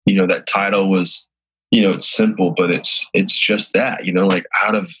that title was, it's simple, but it's just that, like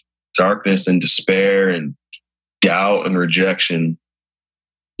out of darkness and despair and doubt and rejection,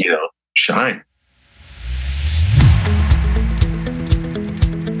 shine.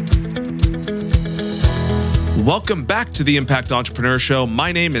 Welcome back to the Impact Entrepreneur Show.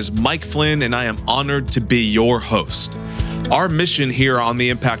 My name is Mike Flynn, and I am honored to be your host. Our mission here on the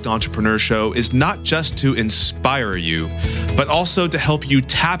Impact Entrepreneur Show is not just to inspire you, but also to help you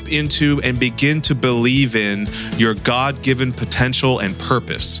tap into and begin to believe in your God-given potential and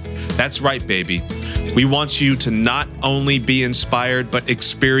purpose. That's right, baby. We want you to not only be inspired, but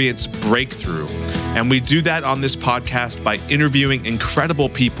experience breakthrough. And we do that on this podcast by interviewing incredible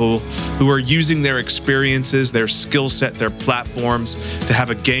people who are using their experiences, their skill set, their platforms to have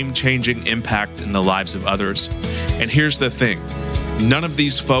a game-changing impact in the lives of others. And here's the thing. None of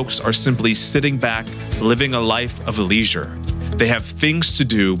these folks are simply sitting back, living a life of leisure. They have things to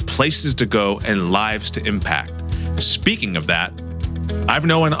do, places to go, and lives to impact. Speaking of that, I've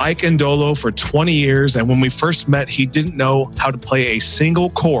known Ike Ndolo for 20 years, and when we first met, he didn't know how to play a single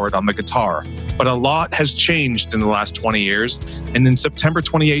chord on the guitar. But a lot has changed in the last 20 years, and in September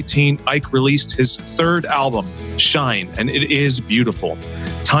 2018, Ike released his third album, Shine, and it is beautiful.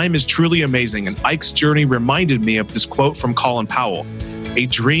 Time is truly amazing, and Ike's journey reminded me of this quote from Colin Powell: "A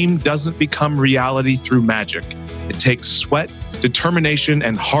dream doesn't become reality through magic. It takes sweat, determination,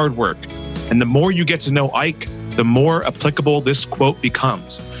 and hard work." And the more you get to know Ike, the more applicable this quote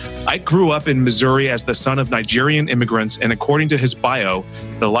becomes. Ike grew up in Missouri as the son of Nigerian immigrants, and according to his bio,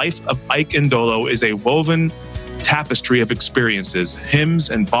 the life of Ike Ndolo is a woven tapestry of experiences, hymns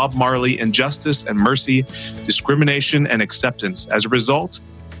and Bob Marley, injustice and mercy, discrimination and acceptance. As a result,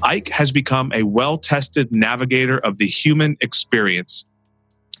 Ike has become a well-tested navigator of the human experience.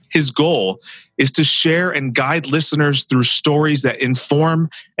 His goal is to share and guide listeners through stories that inform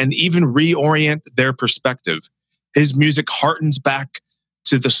and even reorient their perspective. His music harkens back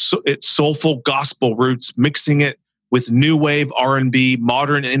to its soulful gospel roots, mixing it with new wave R&B,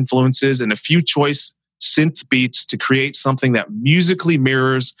 modern influences, and a few choice synth beats to create something that musically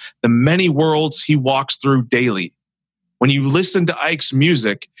mirrors the many worlds he walks through daily. When you listen to Ike's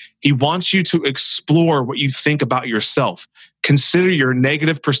music, he wants you to explore what you think about yourself, consider your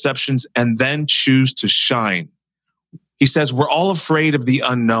negative perceptions, and then choose to shine. He says, we're all afraid of the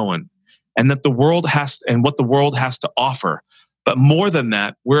unknown and what the world has to offer. But more than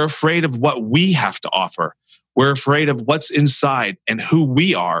that, we're afraid of what we have to offer. We're afraid of what's inside and who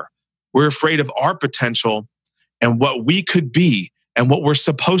we are. We're afraid of our potential and what we could be and what we're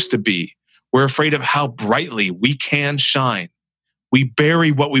supposed to be. We're afraid of how brightly we can shine. We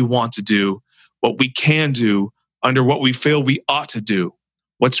bury what we want to do, what we can do, under what we feel we ought to do.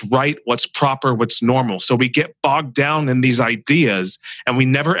 What's right, what's proper, what's normal. So we get bogged down in these ideas and we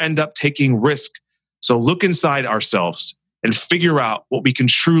never end up taking risk. So look inside ourselves and figure out what we can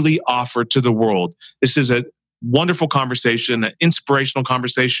truly offer to the world. This is a wonderful conversation, an inspirational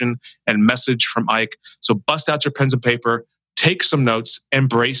conversation and message from Ike. So bust out your pens and paper, take some notes, and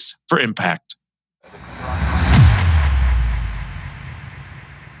brace for impact.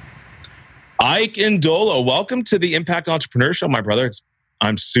 Ike Ndolo, welcome to the Impact Entrepreneur Show, my brother.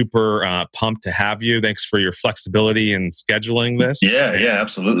 I'm super pumped to have you. Thanks for your flexibility in scheduling this. Yeah,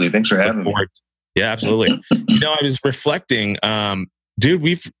 absolutely. Thanks for having me. Yeah, absolutely. I was reflecting, dude,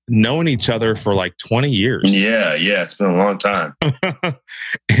 we've known each other for like 20 years. Yeah, it's been a long time.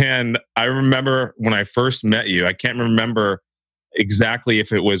 And I remember when I first met you, I can't remember exactly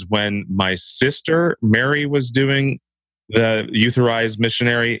if it was when my sister, Mary, was doing the Youtherized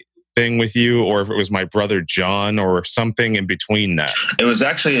missionary thing with you, or if it was my brother John, or something in between that. It was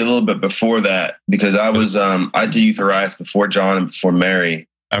actually a little bit before that, because I was I did Youtherized before John and before Mary.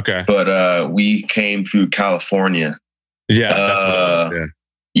 Okay. But we came through California. Yeah, that's what it was.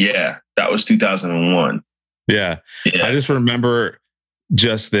 Yeah, that was 2001. Yeah. I just remember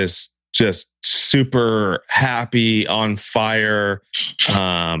just super happy, on fire,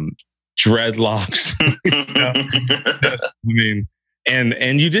 dreadlocks.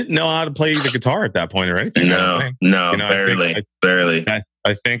 And you didn't know how to play the guitar at that point or anything. No, barely.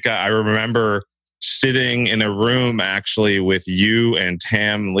 I think I remember sitting in a room actually with you and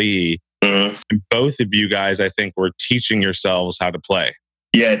Tam Lee. Mm-hmm. And both of you guys, I think, were teaching yourselves how to play.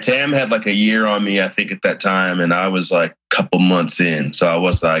 Yeah, Tam had like a year on me, I think, at that time. And I was like a couple months in. So I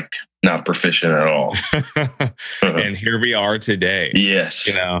was like not proficient at all. And here we are today. Yes.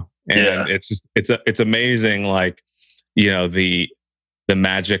 It's amazing. Like, the the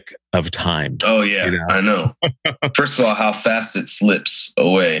magic of time. Oh yeah, I know. First of all, how fast it slips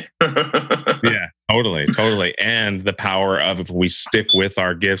away. Yeah, totally. And the power of if we stick with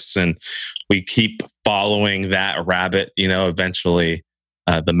our gifts and we keep following that rabbit, eventually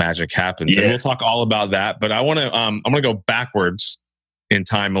the magic happens. Yeah. And we'll talk all about that. But I'm gonna go backwards in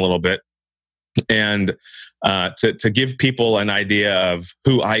time a little bit, and to give people an idea of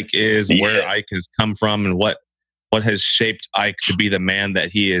who Ike is, where Ike has come from, and what has shaped Ike to be the man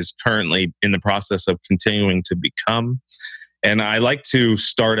that he is currently in the process of continuing to become. And I like to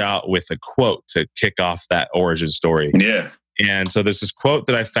start out with a quote to kick off that origin story. Yeah. And so there's this quote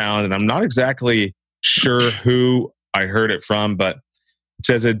that I found, and I'm not exactly sure who I heard it from, but it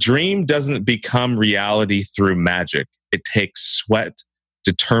says, "A dream doesn't become reality through magic. It takes sweat,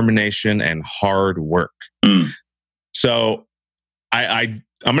 determination, and hard work." So I'm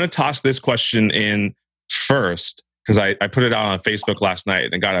going to toss this question in first, because I put it out on Facebook last night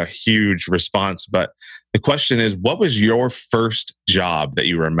and got a huge response. But the question is, what was your first job that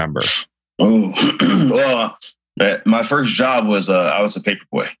you remember? Well, my first job was I was a paper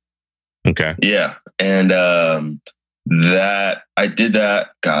boy. Okay. Yeah. And that I did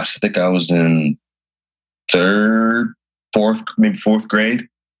that, gosh, I think I was in fourth grade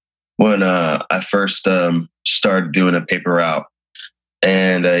when I first started doing a paper route.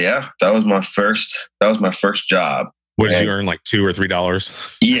 And that was my first job. What did you earn, like $2 or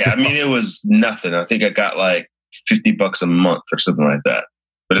 $3? Yeah, I mean, it was nothing. I think I got like $50 a month or something like that.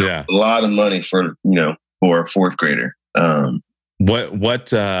 But it was a lot of money for a fourth grader.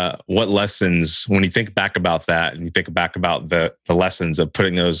 What lessons, when you think back about that, and you think back about the lessons of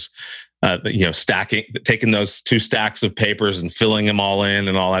putting those, taking those 2 stacks of papers and filling them all in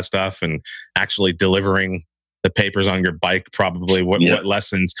and all that stuff, and actually delivering the papers on your bike, probably. What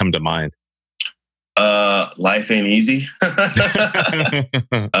lessons come to mind? Life ain't easy.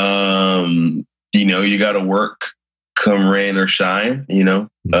 You got to work, come rain or shine.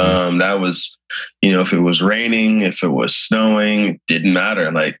 That was, if it was raining, if it was snowing, it didn't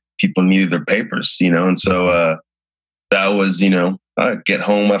matter. Like, people needed their papers, and so that was, I'd get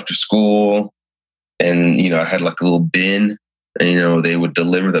home after school, and I had like a little bin, and they would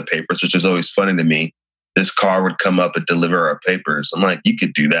deliver the papers, which was always funny to me. This car would come up and deliver our papers. I'm like, you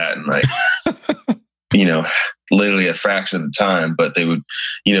could do that in like, literally a fraction of the time. But they would,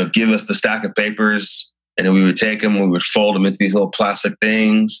 give us the stack of papers, and then we would take them, we would fold them into these little plastic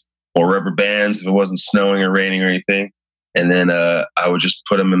things or rubber bands if it wasn't snowing or raining or anything. And then I would just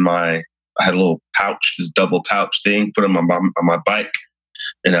put them I had a little pouch, this double pouch thing, put them on my bike.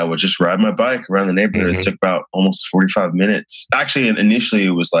 And I would just ride my bike around the neighborhood. Mm-hmm. It took about almost 45 minutes. Actually, initially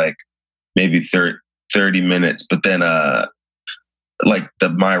it was like maybe 30 minutes, but then my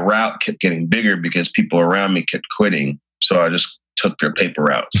route kept getting bigger because people around me kept quitting. So I just took their paper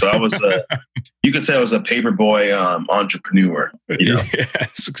route. So I was you could say I was a paper boy entrepreneur.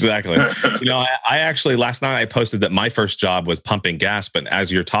 Yes, exactly. I actually, last night I posted that my first job was pumping gas, but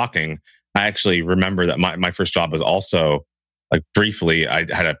as you're talking, I actually remember that my first job was also, like, briefly, I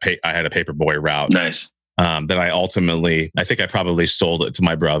had a paper boy route. Nice. That I ultimately, I think I probably sold it to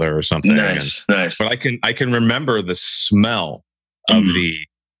my brother or something. Nice. But I can remember the smell of the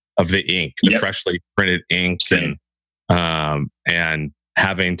ink, the freshly printed ink, and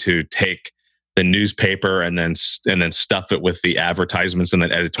having to take the newspaper and then stuff it with the advertisements and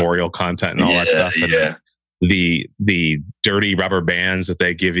the editorial content and all that stuff. And the dirty rubber bands that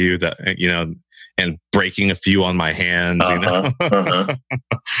they give you, that and breaking a few on my hands.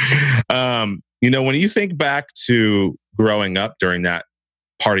 When you think back to growing up during that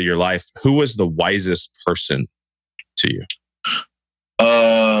part of your life, who was the wisest person to you?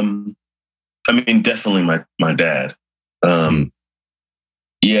 Definitely my dad. Definitely.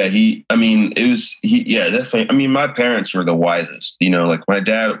 My parents were the wisest. Like, my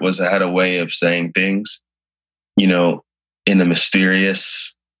dad had a way of saying things, in a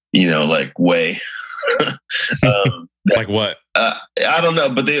mysterious, way. Like what? I don't know,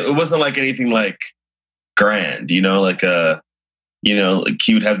 but it wasn't like anything like grand, like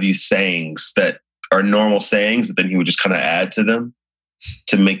he would have these sayings that are normal sayings, but then he would just kind of add to them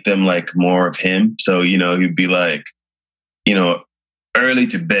to make them like more of him. So, he'd be like, early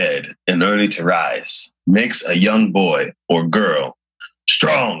to bed and early to rise makes a young boy or girl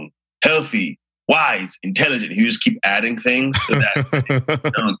strong, healthy, wise, intelligent. He would just keep adding things to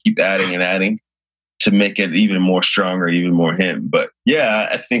that, keep adding and adding to make it even more stronger, even more him. But yeah,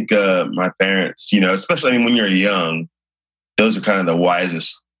 I think my parents, especially when you're young, those are kind of the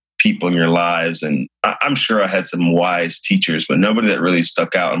wisest people in your lives. And I'm sure I had some wise teachers, but nobody that really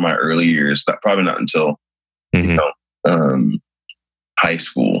stuck out in my early years. Probably not until, high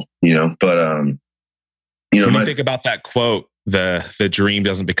school, but, when you think about that quote, the dream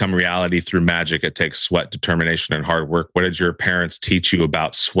doesn't become reality through magic. It takes sweat, determination, and hard work. What did your parents teach you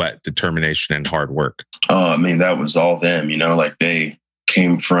about sweat, determination, and hard work? Oh, I mean, that was all them, like they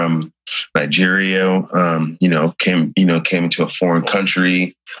came from Nigeria, came into a foreign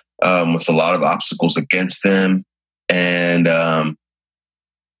country, with a lot of obstacles against them. And,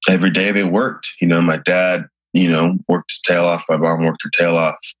 every day they worked, my dad, worked his tail off. My mom worked her tail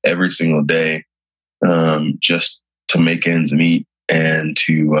off every single day, just to make ends meet and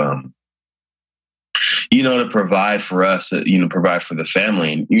to, to provide for us, provide for the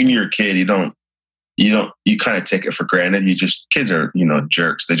family. And when you're a kid, you kind of take it for granted. Kids are,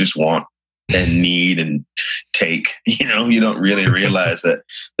 jerks. They just want and need and take, you don't really realize that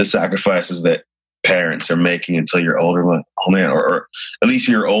the sacrifices that parents are making until you're older. Like, oh man, or at least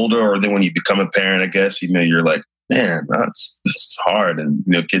you're older, or then when you become a parent, I guess, you're like, man, it's hard. And,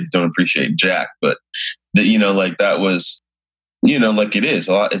 kids don't appreciate jack, but that was, like it is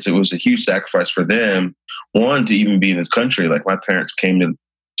a lot. It was a huge sacrifice for them. One, to even be in this country. Like my parents came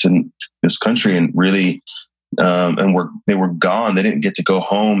to this country and really, they were gone. They didn't get to go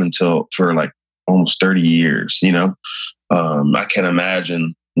home for like almost 30 years, I can't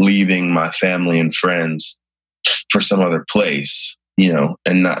imagine leaving my family and friends for some other place,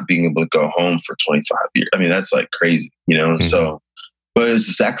 and not being able to go home for 25 years. I mean, that's like crazy, Mm-hmm. So, but it's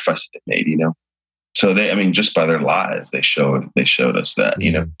the sacrifice that they made, So just by their lives, they showed us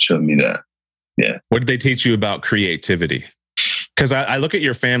that, showed me that. Yeah. What did they teach you about creativity? Because I look at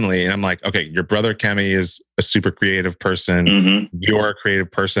your family and I'm like, okay, your brother Kemi is a super creative person. Mm-hmm. You're a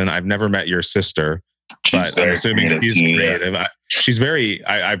creative person. I've never met your sister, but I'm assuming she's creative. Yeah. She's very.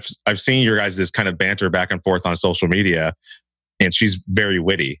 I've seen your guys' kind of banter back and forth on social media, and she's very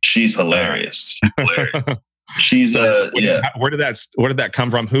witty. She's hilarious. She's Where did that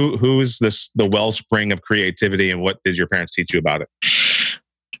come from? Who's the wellspring of creativity, and what did your parents teach you about it?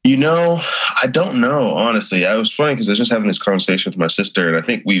 I don't know, honestly. I was funny because I was just having this conversation with my sister, and I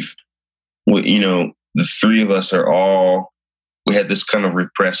think the three of us we had this kind of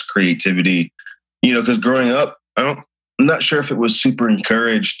repressed creativity, because growing up, I'm not sure if it was super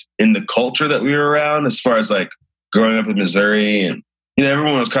encouraged in the culture that we were around, as far as like growing up in Missouri, and,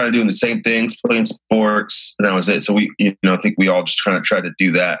 everyone was kind of doing the same things, playing sports, and that was it. So we, I think we all just kind of tried to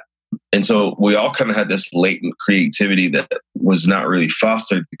do that. And so we all kind of had this latent creativity that was not really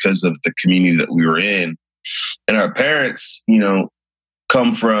fostered because of the community that we were in. And our parents,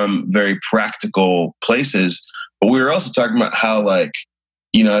 come from very practical places, but we were also talking about how, like,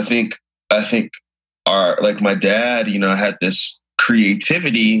 I think my dad, had this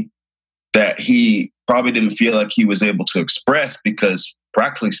creativity that he probably didn't feel like he was able to express, because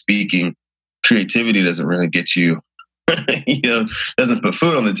practically speaking, creativity doesn't really get you, doesn't put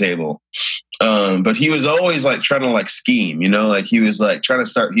food on the table. But he was always like trying to like scheme, like he was like trying to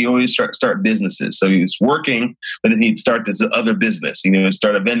start businesses. So he was working, but then he'd start this other business,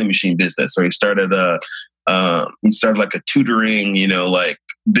 start a vending machine business, or he started like a tutoring, like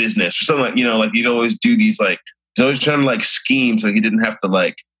business or something, like, like he'd always do these, like, he's always trying to like scheme so he didn't have to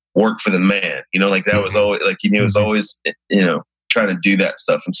like work for the man, like that was always like, he was always, trying to do that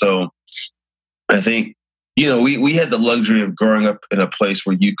stuff. And so I think, we had the luxury of growing up in a place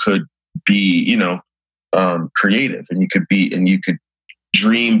where you could be, creative, and you could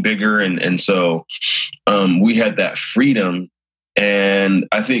dream bigger. And so we had that freedom. And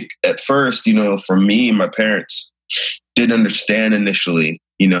I think at first, for me, my parents didn't understand initially,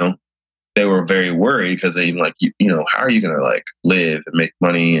 they were very worried because they like, how are you going to like live and make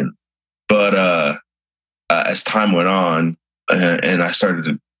money? But as time went on, and I started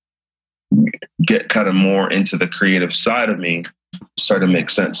to get kind of more into the creative side of me, started to make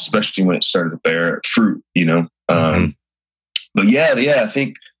sense, especially when it started to bear fruit, But yeah, I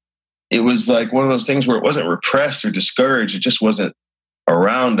think it was like one of those things where it wasn't repressed or discouraged. It just wasn't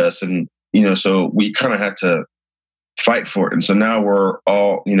around us. And, so we kind of had to fight for it. And so now we're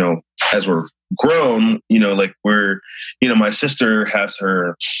all, as we're grown, like my sister has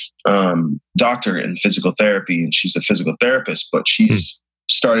her doctorate in physical therapy, and she's a physical therapist, but she's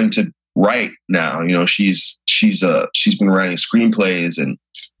starting to write now. She's been writing screenplays and,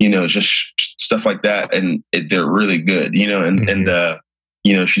 just stuff like that. And they're really good,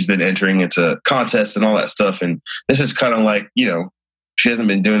 and she's been entering into contests and all that stuff. And this is kind of like, she hasn't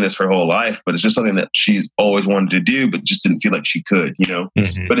been doing this her whole life, but it's just something that she's always wanted to do, but just didn't feel like she could,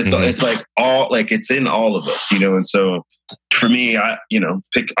 but it's like it's in all of us, and so for me, I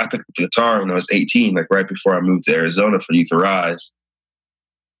picked up the guitar when I was 18, like right before I moved to Arizona for Youth Arise.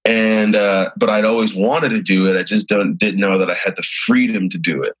 And but I'd always wanted to do it. I just didn't know that I had the freedom to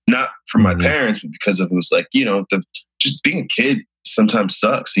do it. Not from my parents, but because it was like, just being a kid sometimes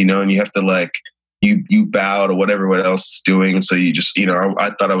sucks, and you have to like you bow to what everyone else is doing. So you just,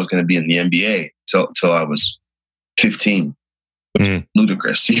 I thought I was going to be in the NBA till I was 15.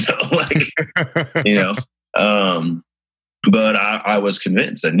 Ludicrous, like, but I was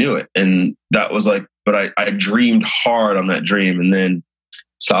convinced, I knew it. And that was like, but I dreamed hard on that dream. And then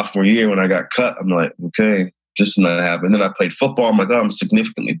sophomore year when I got cut, I'm like, okay, this is not happening. Then I played football. I'm like, oh, I'm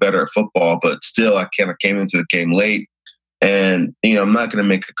significantly better at football, but still I kind of came into the game late. And, I'm not going to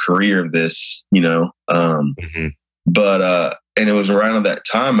make a career of this, but, and it was around that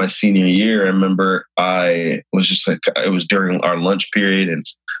time, my senior year, I remember I was just like, it was during our lunch period. And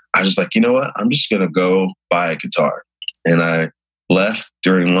I was just like, you know what? I'm just going to go buy a guitar. And I left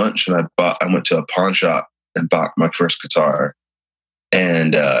during lunch and I went to a pawn shop and bought my first guitar.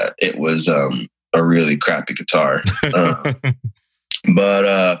 And it was a really crappy guitar. But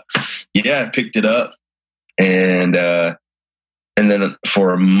I picked it up. And then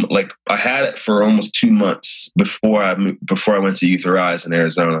I had it for almost 2 months before I went to Youth Arise in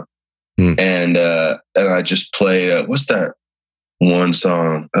Arizona. And I just played, what's that one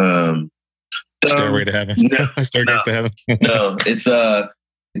song? Stairway to Heaven. No, Staircase to Heaven. No, it's an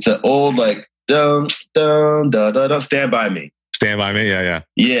old like dum dum da da da. Stand By Me. Stand By Me. Yeah.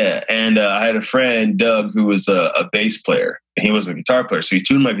 Yeah, and I had a friend, Doug, who was a bass player. He was a guitar player, so he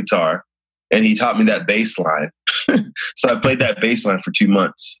tuned my guitar and he taught me that bass line. So I played that bass line for 2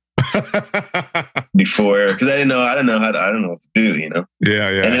 months before, because I didn't know what to do, Yeah.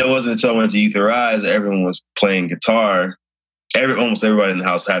 And then it wasn't until I went to Youth Arise that everyone was playing guitar. Almost everybody in the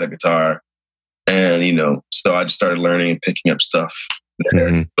house had a guitar. And, so I just started learning and picking up stuff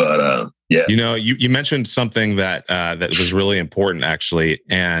there. But yeah. You mentioned something that was really important, actually.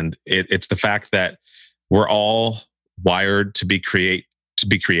 And it's the fact that we're all wired to be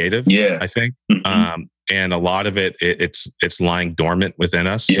creative. Yeah. I think. And a lot of it's lying dormant within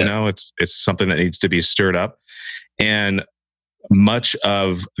us. Yeah. It's something that needs to be stirred up. And much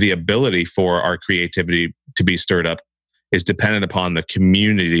of the ability for our creativity to be stirred up is dependent upon the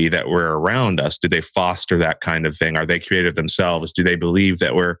community that we're around us. Do they foster that kind of thing? Are they creative themselves? Do they believe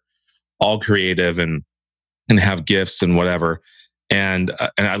that we're all creative and have gifts and whatever? And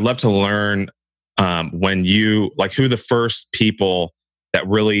I'd love to learn when you, like, who the first people that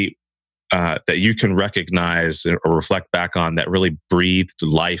really that you can recognize or reflect back on that really breathed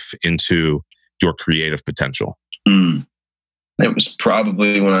life into your creative potential. It was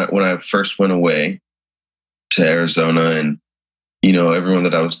probably when I first went away to Arizona, and everyone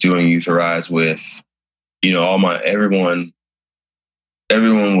that I was doing Youth Arise with, everyone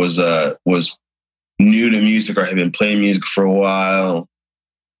was new to music or had been playing music for a while,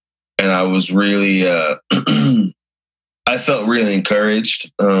 and I was really I felt really encouraged.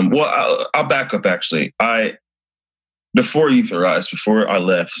 I'll back up actually. Before Youth Arise, before I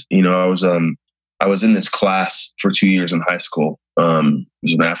left, I was in this class for 2 years in high school. It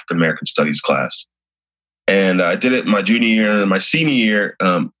was an African American Studies class. And I did it my junior year, and my senior year,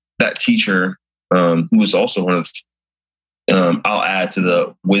 that teacher, who was also one of I'll add to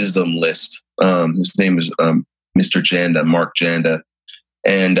the wisdom list, his name is Mr. Janda, Mark Janda.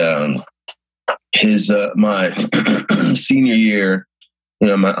 And my senior year,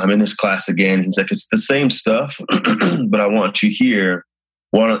 I'm in his class again. He's like, it's the same stuff, but I want you here.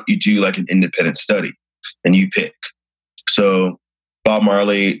 Why don't you do like an independent study and you pick? So Bob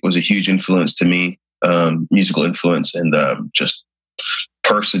Marley was a huge influence to me. Musical influence and just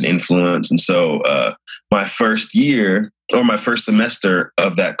person influence. And so my first year or my first semester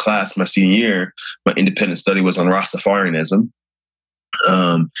of that class, my senior year, my independent study was on Rastafarianism.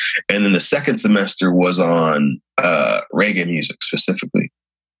 And then the second semester was on reggae music specifically.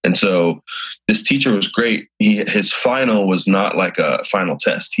 And so this teacher was great. His final was not like a final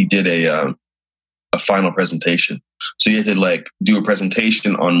test. He did a final presentation. So you had to like do a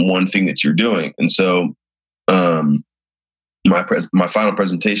presentation on one thing that you're doing. And so my final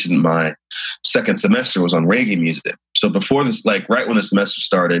presentation, my second semester was on reggae music. So before this, like right when the semester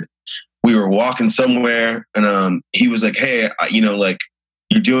started, we were walking somewhere and he was like, hey, like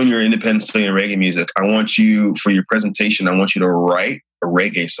you're doing your independent study in reggae music. I want you, for your presentation, I want you to write a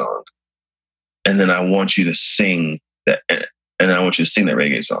reggae song. And then I want you to sing that. And I want you to sing that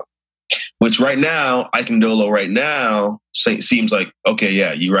reggae song. Which right now, Ike Ndolo right now seems like, okay,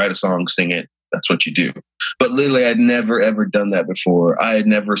 yeah, you write a song, sing it. That's what you do. But literally, I'd never, ever done that before. I had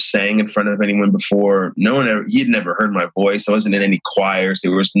never sang in front of anyone before. He had never heard my voice. I wasn't in any choirs.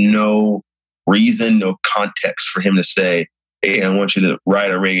 There was no reason, no context for him to say, hey, I want you to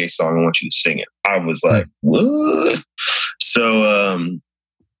write a reggae song. I want you to sing it. I was like, what? So,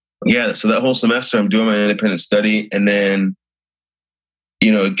 so that whole semester I'm doing my independent study, and then,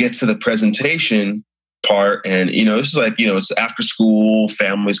 it gets to the presentation part, and, this is like, it's after school,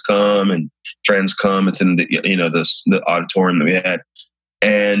 families come and friends come. It's in the, the auditorium that we had.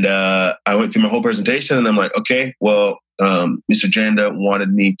 And I went through my whole presentation, and I'm like, okay, well, Mr. Janda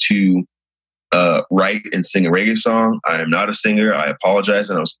wanted me to write and sing a reggae song. I am not a singer. I apologize.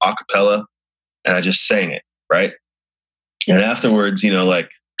 And I was a cappella, and I just sang it, right? And afterwards, like,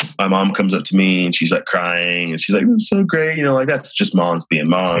 my mom comes up to me and she's like crying, and she's like, "That's so great." Like, that's just moms being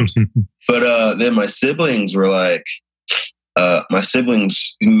moms. But then my siblings were like, my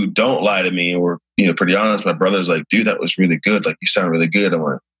siblings who don't lie to me were, pretty honest. My brother's like, "Dude, that was really good. Like, you sound really good." I'm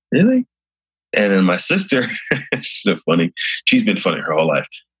like, "Really?" And then my sister, she's so funny. She's been funny her whole life.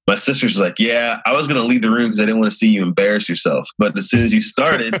 My sister's like, "Yeah, I was going to leave the room because I didn't want to see you embarrass yourself. But as soon as you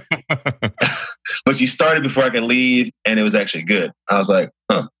started, but you started before I could leave, and it was actually good." I was like,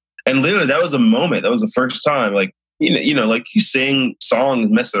 huh. And literally, that was a moment. That was the first time, like, like you sing songs,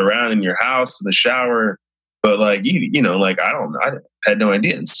 messing around in your house, in the shower, but like, like, I don't know. I had no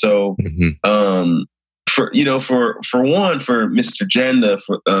idea. And so, for Mr. Janda,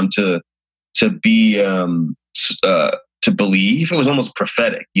 to be, to believe, it was almost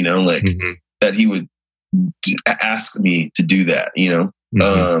prophetic, like that he would ask me to do that,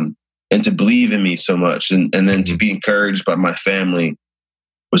 and to believe in me so much. And then to be encouraged by my family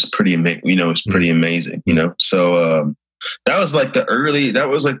was pretty amazing, So, that was like the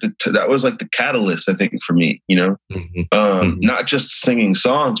catalyst, I think, for me, not just singing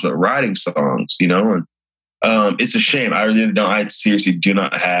songs, but writing songs, and it's a shame. I really don't. I seriously do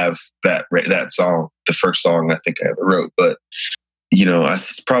not have that song, the first song I think I ever wrote. But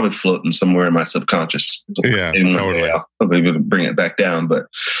it's probably floating somewhere in my subconscious. Yeah, totally. I'll be able to bring it back down. But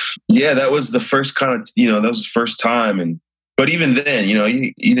yeah, that was the first kind of that was the first time. But even then,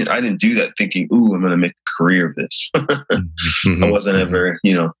 I didn't do that thinking, "Ooh, I'm going to make a career of this." I wasn't ever,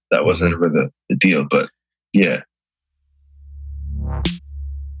 that wasn't ever the deal. But yeah.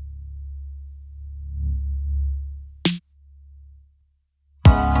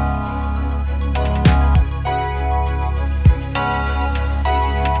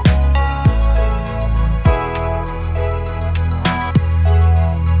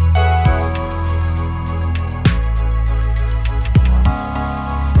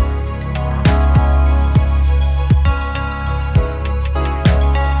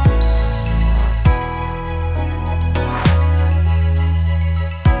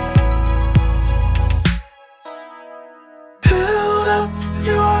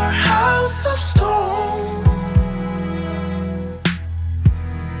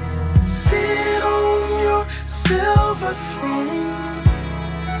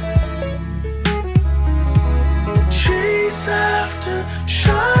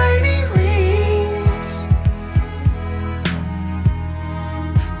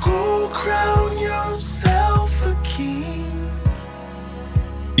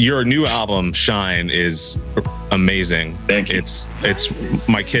 Your new album, Shine, is amazing. Thank you. It's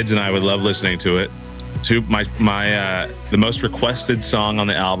my kids and I would love listening to it. The most requested song on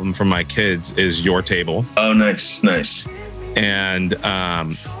the album from my kids is Your Table. Oh, nice. And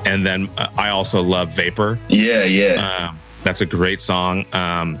then I also love Vapor. Yeah. That's a great song.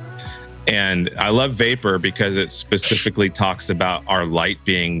 And I love Vapor because it specifically talks about our light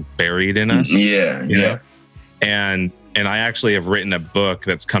being buried in us. Yeah. And I actually have written a book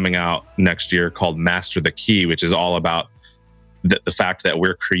that's coming out next year called Master the Key, which is all about the fact that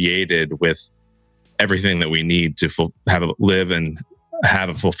we're created with everything that we need to live and have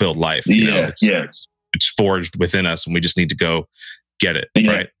a fulfilled life. It's forged within us, and we just need to go get it.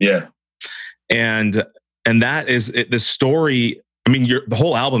 Yeah, right? Yeah. And that is it, the story. I mean, the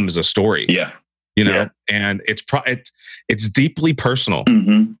whole album is a story. Yeah. And it's deeply personal.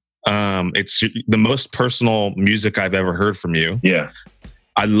 Mm-hmm. It's the most personal music I've ever heard from you. Yeah.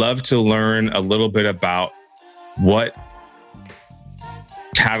 I'd love to learn a little bit about what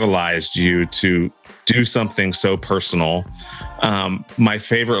catalyzed you to do something so personal. My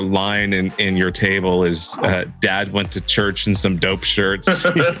favorite line in Your Table is, "Dad went to church in some dope shirts."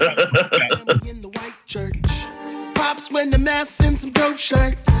 In the white church. Pops went to mass in some dope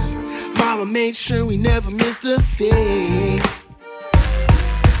shirts. Mama made sure we never missed a thing.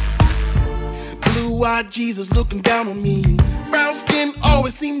 Blue-eyed Jesus looking down on me. Brown skin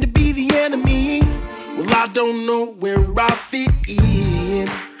always seemed to be the enemy. Well, I don't know where I fit in.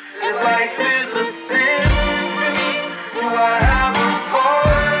 If life is a symphony, do I have a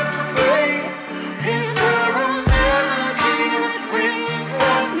part to play? Is there a melody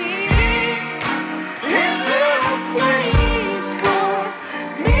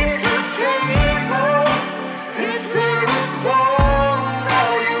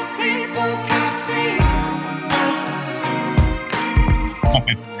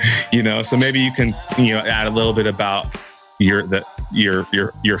So maybe you can, add a little bit about your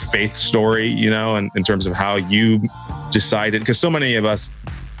faith story, in terms of how you decided, because so many of us,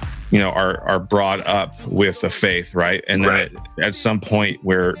 are brought up with the faith, right? And then at some point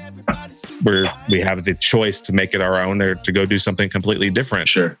where we have the choice to make it our own or to go do something completely different.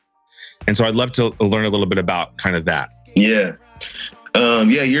 Sure. And so I'd love to learn a little bit about kind of that. Yeah.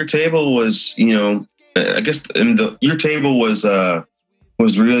 Your Table was, I guess Your Table was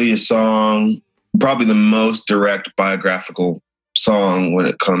really a song, probably the most direct biographical song when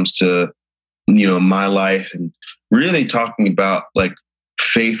it comes to, my life, and really talking about like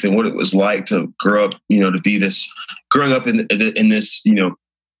faith and what it was like to grow up, to be growing up in this,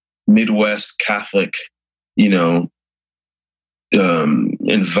 Midwest Catholic,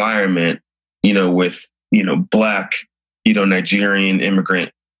 environment, with, Black, Nigerian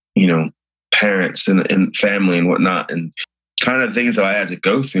immigrant, parents and family and whatnot, and kind of things that I had to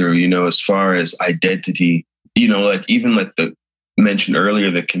go through, as far as identity, like even like the mentioned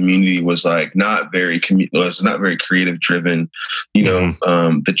earlier, the community was like not very creative driven.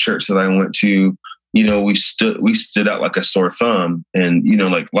 The church that I went to, we stood out like a sore thumb, and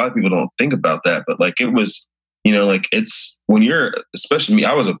like a lot of people don't think about that, but like it was, like it's when you're, especially me,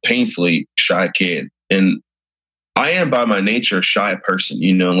 I was a painfully shy kid, and I am by my nature a shy person,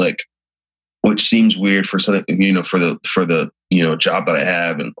 like, which seems weird for some, for the job that I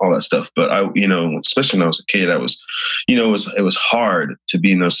have and all that stuff. But I, especially when I was a kid, I was, it was hard to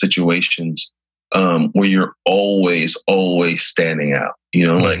be in those situations where you're always standing out,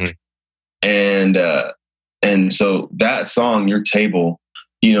 like, and so that song, Your Table,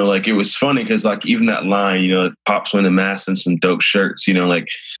 like it was funny because like even that line, Pops went to mass in some dope shirts, like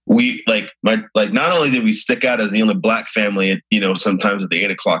we not only did we stick out as the only Black family, sometimes at the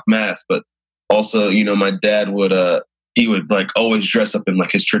 8 o'clock mass, but also, my dad would he would like always dress up in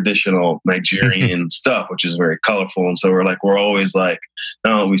like his traditional Nigerian stuff, which is very colorful. And so we're always like,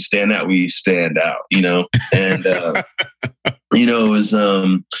 no, we stand out, and it was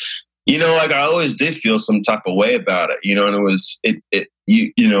like I always did feel some type of way about it, and it was like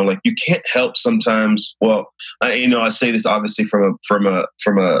you can't help sometimes. Well, I say this obviously from a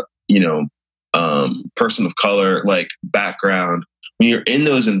person of color like background. When you're in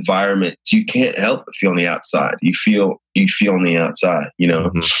those environments, you can't help but feel on the outside. You feel on the outside,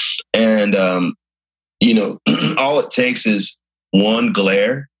 and all it takes is one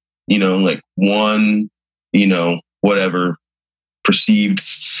glare, like one, whatever perceived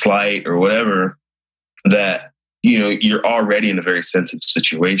slight or whatever, that you're already in a very sensitive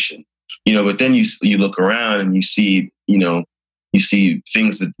situation, but then you look around and you see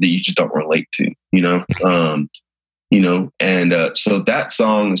things that you just don't relate to, so that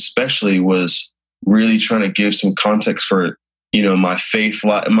song especially was really trying to give some context for, my faith,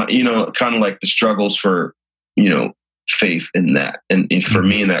 kind of like the struggles for, faith in that, and for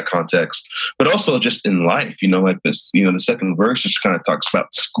me in that context, but also just in life, like this, the second verse just kind of talks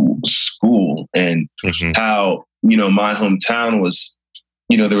about school and how, my hometown was,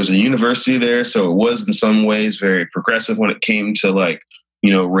 there was a university there. So it was in some ways very progressive when it came to like,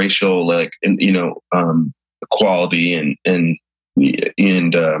 racial, like, and, equality and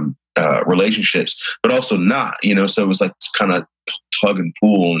relationships, but also not, so it was like this kind of tug and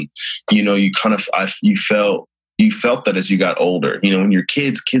pull, and, you kind of, you felt that as you got older, when you're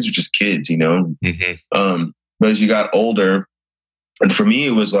kids are just kids, but as you got older, and for me,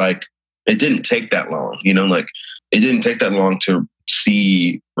 it was like, it didn't take that long, like it didn't take that long to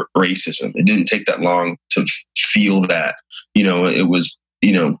see racism. It didn't take that long to feel that, it was,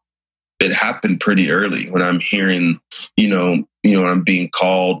 it happened pretty early when I'm hearing, when I'm being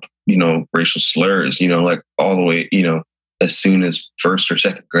called, racial slurs, like all the way, as soon as first or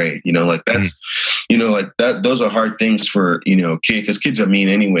second grade, like that's, like that, those are hard things for, because kids are mean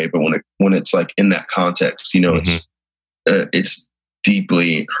anyway, but when it's like in that context, it's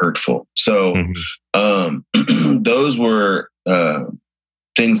deeply hurtful. So, those were,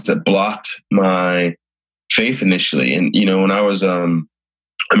 things that blocked my faith initially. And, when I was, I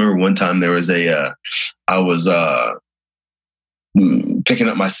remember one time there was I was picking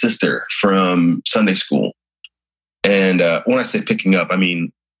up my sister from Sunday school. And when I say picking up, I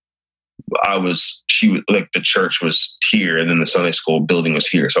mean, she was like, the church was here and then the Sunday school building was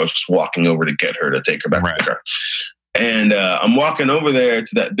here. So I was just walking over to get her, to take her back to the car. And I'm walking over there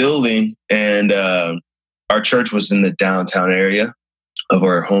to that building, and our church was in the downtown area of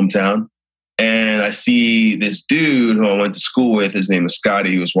our hometown. And I see this dude who I went to school with, his name is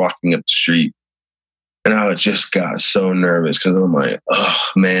Scotty, he was walking up the street. And I just got so nervous because I'm like, oh,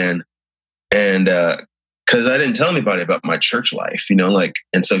 man. And because I didn't tell anybody about my church life, like,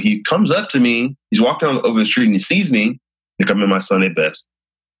 and so he comes up to me, he's walking over the street and he sees me, like I'm in my Sunday best.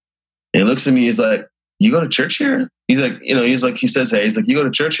 And he looks at me, he's like, you go to church here? He's like, he says, hey, he's like, you go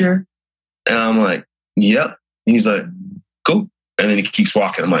to church here? And I'm like, yep. He's like, cool. And then he keeps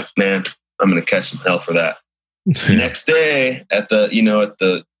walking. I'm like, man, I'm going to catch some hell for that. Next day at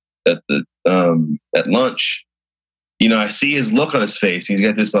lunch, I see his look on his face. He's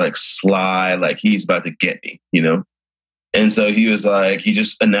got this like sly, like he's about to get me, And so he was like, he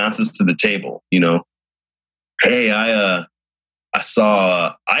just announces to the table, hey, I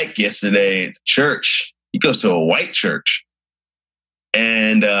saw Ike yesterday at the church. He goes to a white church.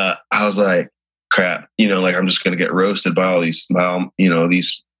 And I was like, crap, like I'm just going to get roasted by all these,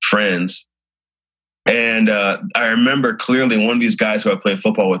 these friends. And I remember clearly one of these guys who I played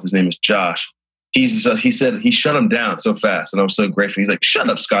football with, his name is Josh. He said he shut him down so fast. And I was so grateful. He's like, shut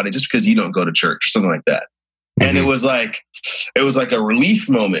up, Scotty, just because you don't go to church or something like that. Mm-hmm. And it was like a relief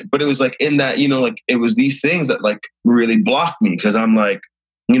moment, but it was like in that, like it was these things that like really blocked me. Cause I'm like,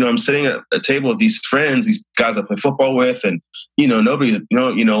 I'm sitting at a table with these friends, these guys I play football with, and, nobody,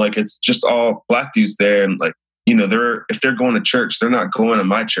 like it's just all black dudes there. And like, if they're going to church, they're not going to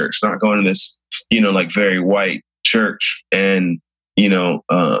my church, not going to this, like very white church. And,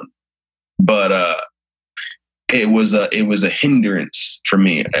 but it was a hindrance for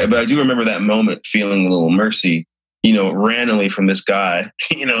me. But I do remember that moment feeling a little mercy, randomly from this guy,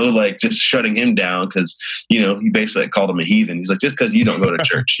 like just shutting him down because, he basically called him a heathen. He's like, just because you don't go to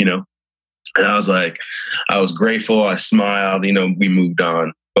church, And I was like, I was grateful. I smiled, we moved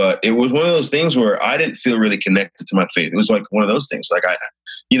on. But it was one of those things where I didn't feel really connected to my faith. It was like one of those things. Like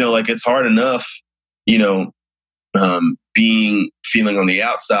like it's hard enough, feeling on the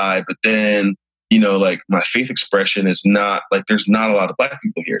outside, but then, like my faith expression is not like, there's not a lot of black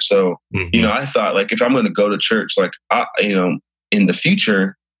people here. So, mm-hmm. I thought like, if I'm going to go to church, like, in the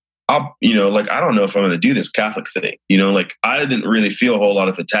future, I'll, like, I don't know if I'm going to do this Catholic thing, like I didn't really feel a whole lot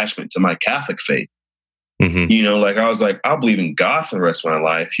of attachment to my Catholic faith. Mm-hmm. Like I was like, I'll believe in God for the rest of my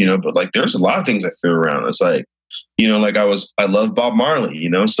life, but like, there's a lot of things I threw around. It's like, like I love Bob Marley,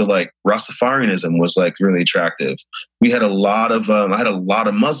 so like Rastafarianism was like really attractive. We had a lot of, I had a lot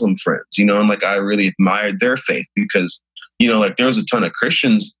of Muslim friends, and like, I really admired their faith because, like there was a ton of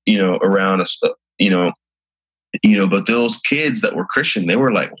Christians, around us, but those kids that were Christian, they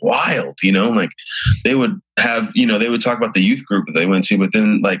were like wild, like they would have, they would talk about the youth group that they went to, but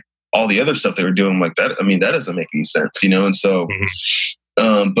then like all the other stuff they were doing like that. I mean, that doesn't make any sense, and so,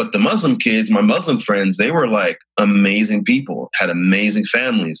 but the Muslim kids, my Muslim friends, they were like amazing people, had amazing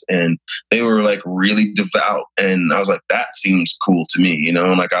families, and they were like really devout. And I was like, that seems cool to me,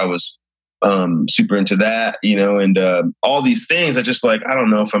 and like I was super into that, and all these things. I just like, I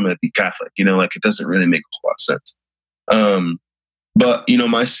don't know if I'm going to be Catholic, like it doesn't really make a whole lot of sense. But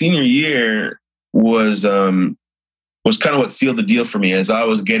my senior year was kind of what sealed the deal for me as I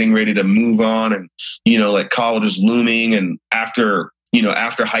was getting ready to move on, and like college was looming, and after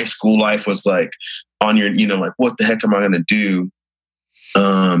high school life was like on your, like, what the heck am I going to do?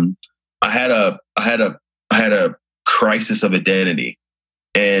 I had a crisis of identity.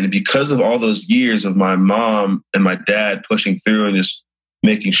 And because of all those years of my mom and my dad pushing through and just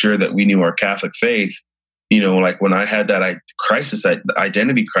making sure that we knew our Catholic faith, like when I had that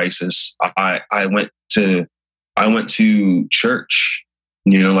identity crisis, I went to church,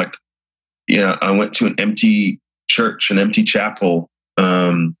 I went to an empty church, an empty chapel.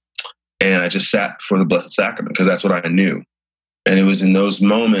 And I just sat before the Blessed Sacrament because that's what I knew. And it was in those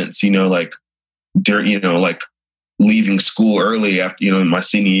moments, like during, like leaving school early after, in my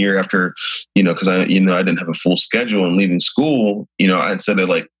senior year after, because I didn't have a full schedule and leaving school, instead of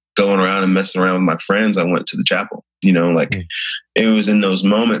like going around and messing around with my friends, I went to the chapel, It was in those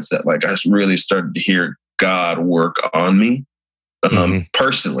moments that like I really started to hear God work on me,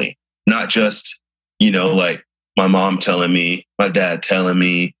 personally, not just, like my mom telling me, my dad telling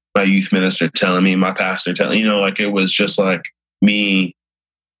me, my youth minister telling me, my pastor telling, like it was just like me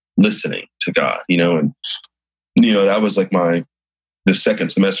listening to God, and, that was like the second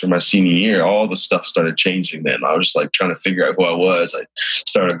semester of my senior year. All the stuff started changing then. I was just like trying to figure out who I was. I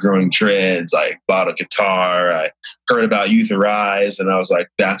started growing dreads. I bought a guitar. I heard about Youth Arise, and I was like,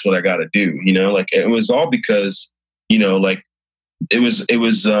 that's what I got to do. Like it was all because, like it was,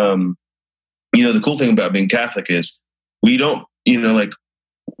 the cool thing about being Catholic is we don't, like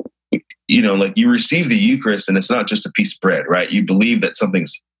you receive the Eucharist and it's not just a piece of bread, right? You believe that something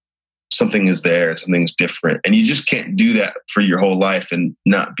is there, something's different. And you just can't do that for your whole life and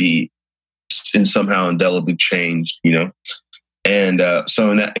not be somehow indelibly changed, And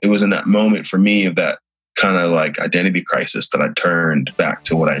so it was in that moment for me of that kind of like identity crisis that I turned back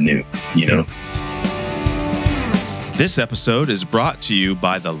to what I knew, you know? This episode is brought to you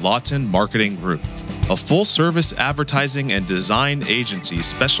by the Lawton Marketing Group, a full-service advertising and design agency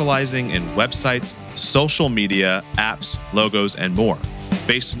specializing in websites, social media, apps, logos, and more.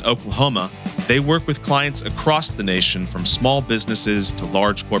 Based in Oklahoma, they work with clients across the nation, from small businesses to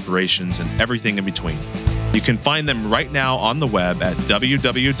large corporations and everything in between. You can find them right now on the web at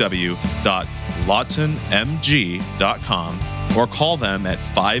www.lawtonmg.com or call them at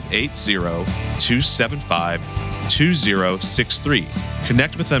 580-275-2063.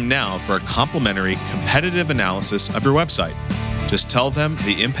 Connect with them now for a complimentary competitive analysis of your website. Just tell them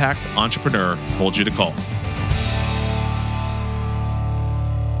the Impact Entrepreneur told you to call.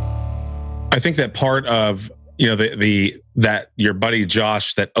 I think that part of, you know, that your buddy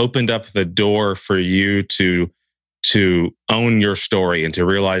Josh that opened up the door for you to own your story and to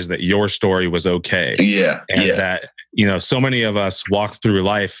realize that your story was okay. Yeah. And that, you know, so many of us walk through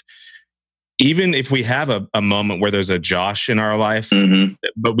life, even if we have a moment where there's a Josh in our life,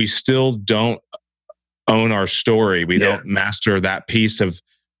 but we still don't own our story. We don't master that piece of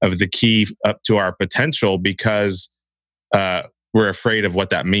the key up to our potential because we're afraid of what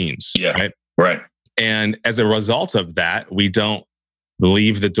that means. Yeah. Right. And as a result of that, we don't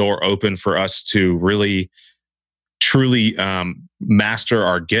leave the door open for us to really, truly master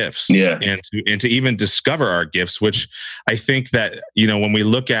our gifts, and to even discover our gifts. Which I think that, you know, when we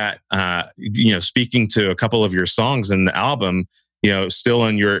look at you know, speaking to a couple of your songs in the album, you know, still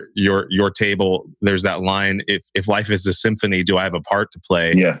on your table, there's that line: "If life is a symphony, do I have a part to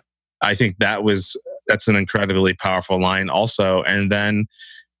play?" Yeah, I think that's an incredibly powerful line, also. And then,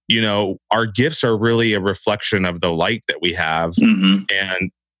 you know, our gifts are really a reflection of the light that we have.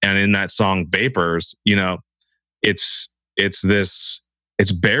 And in that song Vapors, you know, it's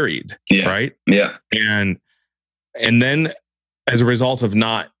buried, right? Yeah. And then as a result of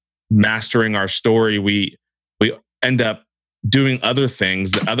not mastering our story, we end up doing other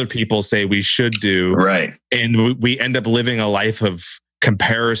things that other people say we should do. Right. And we end up living a life of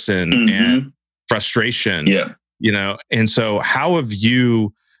comparison and frustration. Yeah. You know, and so how have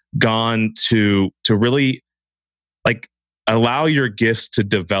you gone to really like allow your gifts to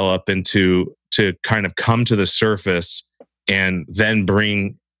develop and to kind of come to the surface and then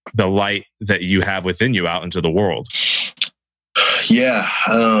bring the light that you have within you out into the world? Yeah.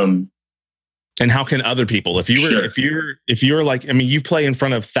 And how can other people, if you're like, I mean, you play in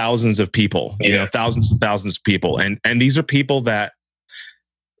front of thousands of people, you know, thousands and thousands of people. And these are people that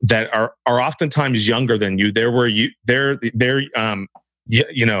are oftentimes younger than you. They're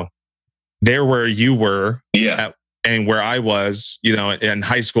you know, they're where you were and where I was, you know, in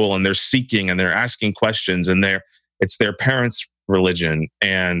high school, and they're seeking and they're asking questions, and it's their parents' religion.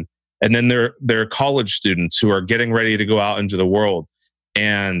 And then they're college students who are getting ready to go out into the world,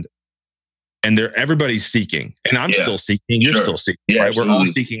 and everybody's seeking, and I'm still seeking. You're still seeking, right? Absolutely. We're all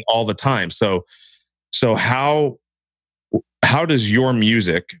seeking all the time. So how does your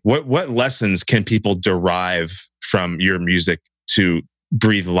music, what lessons can people derive from your music to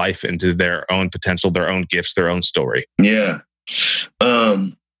breathe life into their own potential, their own gifts, their own story? Yeah.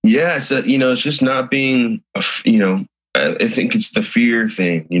 So, you know, it's just not being, you know, I think it's the fear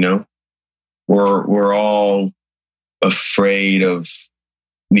thing, you know, we're all afraid of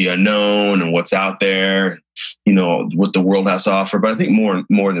the unknown and what's out there, you know, what the world has to offer. But I think more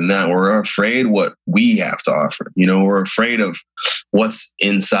than that, we're afraid what we have to offer. You know, we're afraid of what's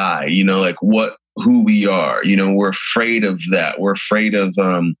inside, you know, like who we are, you know, we're afraid of that. We're afraid of,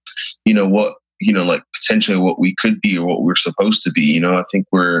 you know, what, you know, like potentially what we could be or what we're supposed to be. You know, I think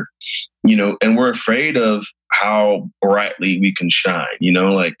we're, you know, and we're afraid of how brightly we can shine, you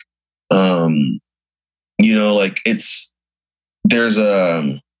know, like, you know, like there's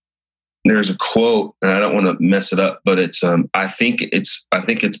a quote, and I don't want to mess it up, but it's, I think it's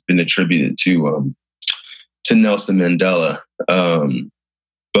been attributed to Nelson Mandela. And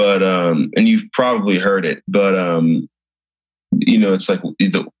you've probably heard it, but, you know, it's like,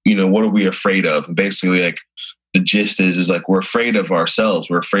 you know, what are we afraid of? And basically, like, the gist is like, we're afraid of ourselves.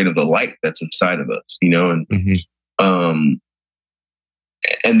 We're afraid of the light that's inside of us, you know,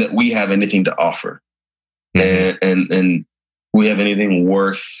 and that we have anything to offer, and we have anything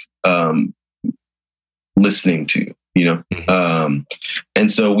worth, listening to, you know?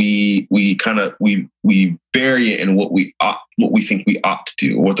 And so we bury it in what we think we ought to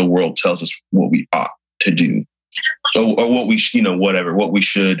do, or what the world tells us what we ought to do, or what we, you know, whatever, what we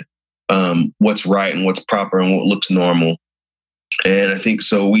should, what's right and what's proper and what looks normal. And I think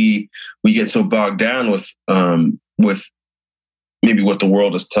so we get so bogged down with maybe what the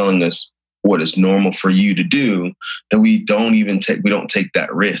world is telling us what is normal for you to do, that we don't take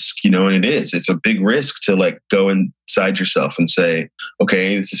that risk, and it's a big risk to like go inside yourself and say,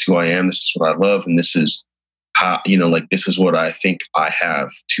 okay, this is who I am, this is what I love, and this is how, like, this is what I think I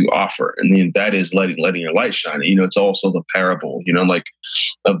have to offer. And then that is letting your light shine. It's also the parable, like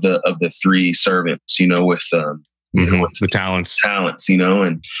of the three servants, with the talents,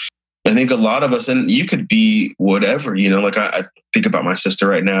 and I think a lot of us, and you could be whatever, like I think about my sister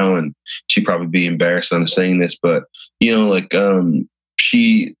right now, and she'd probably be embarrassed I'm saying this, but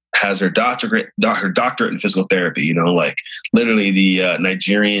she has her doctorate in physical therapy, like literally the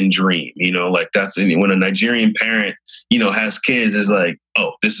Nigerian dream, like that's when a Nigerian parent, has kids, is like,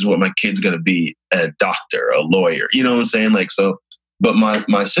 oh, this is what my kid's going to be, a doctor, a lawyer, you know what I'm saying? Like, so, but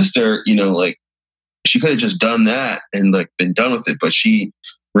my sister, like she could have just done that and like been done with it, but she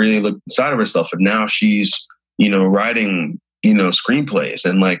really looked inside of herself, and now she's, writing, screenplays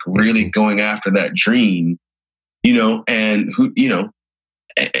and like really going after that dream, and who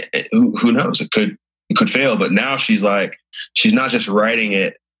knows, it could fail, but now she's not just writing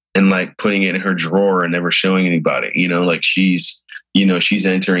it and like putting it in her drawer and never showing anybody, like she's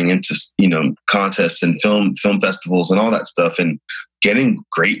entering into, contests and film festivals and all that stuff, and getting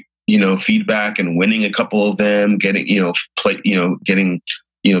great, feedback, and winning a couple of them, getting,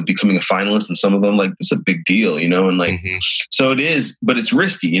 becoming a finalist in some of them. Like, it's a big deal, and like, so it is, but it's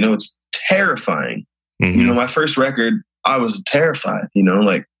risky, it's terrifying. My first record, I was terrified,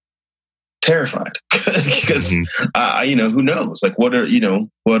 like terrified because who knows? Like, what are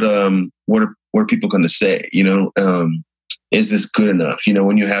people going to say? Is this good enough?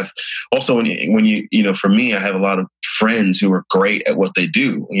 When you have also when you for me, I have a lot of friends who are great at what they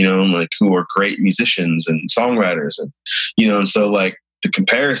do, like who are great musicians and songwriters, and and so like the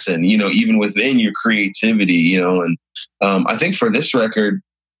comparison, even within your creativity, and I think for this record,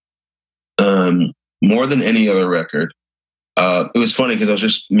 more than any other record. It was funny because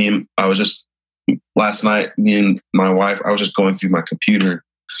last night, me and my wife, I was just going through my computer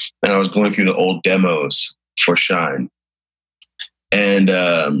and I was going through the old demos for Shine. And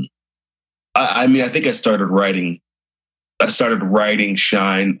I think I started writing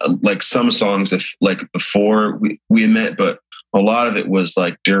Shine, like some songs like before we met, but a lot of it was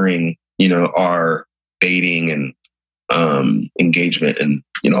like during, our dating and engagement and,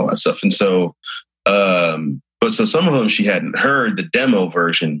 all that stuff. And so, but so some of them she hadn't heard the demo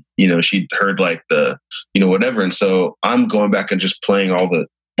version, she'd heard like the, whatever. And so I'm going back and just playing all the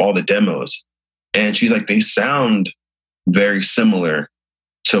demos. And she's like, they sound very similar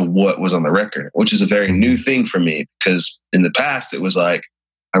to what was on the record, which is a very new thing for me, because in the past it was like,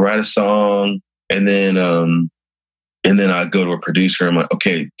 I write a song and then I go to a producer. I'm like,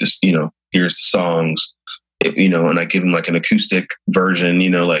 okay, this, here's the songs, and I give him like an acoustic version,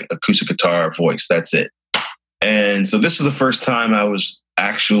 like acoustic guitar, voice, that's it. And so this is the first time I was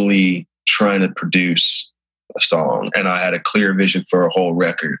actually trying to produce a song, and I had a clear vision for a whole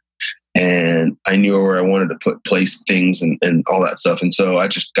record, and I knew where I wanted to place things and all that stuff. And so I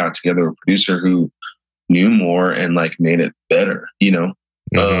just got together a producer who knew more and like made it better,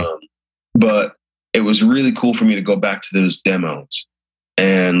 but it was really cool for me to go back to those demos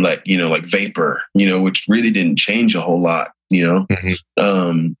and like, like Vapor, which really didn't change a whole lot,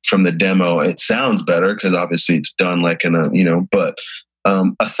 from the demo. It sounds better because obviously it's done like in a, but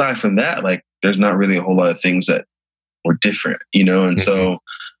aside from that, like there's not really a whole lot of things that were different, and so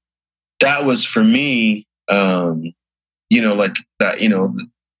that was for me, like that,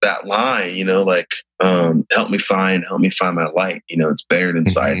 that line, like, help me find my light, it's buried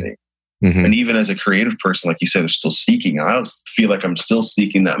inside me. And even as a creative person, like you said, I'm still seeking. I always feel like I'm still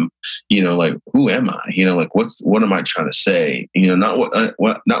seeking them, like, who am I? Like, what am I trying to say? Not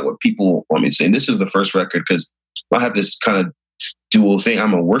what people want me to say. And this is the first record because I have this kind of dual thing.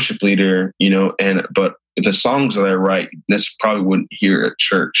 I'm a worship leader, but the songs that I write, this probably wouldn't hear at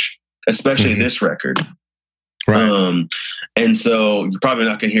church, especially this record. Right. And so you're probably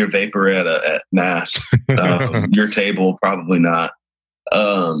not going to hear Vapor at mass. Your table, probably not.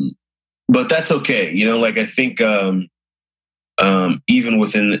 But that's okay. Like I think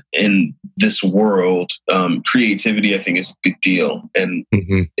even in this world, creativity, I think, is a big deal. And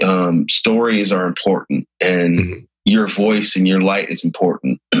stories are important, and your voice and your light is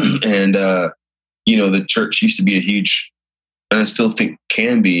important. And, the church used to be a huge, and I still think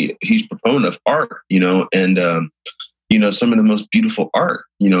can be a huge proponent of art, and, some of the most beautiful art,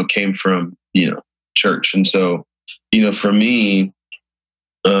 came from, church. And so,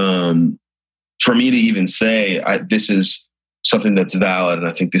 for me to even say this is something that's valid, and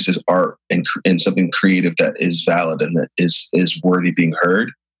I think this is art and something creative that is valid and that is worthy being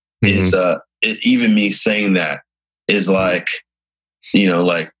heard, is even me saying that is like,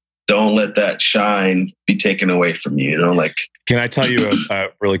 like, don't let that shine be taken away from you, like. Can I tell you a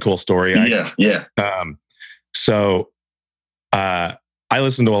really cool story? Yeah. So I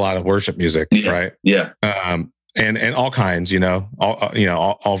listen to a lot of worship music, right? Yeah. And all kinds,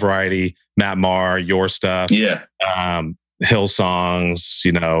 all variety, Matt Maher, your stuff, Hill songs,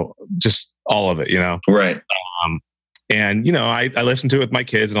 just all of it, Right. And I listen to it with my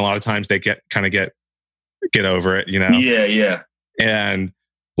kids, and a lot of times they get over it, Yeah. And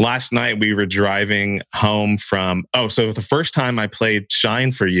last night we were driving home from. So the first time I played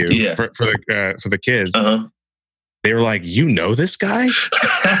 "Shine for You" for the kids, they were like, "You know this guy?"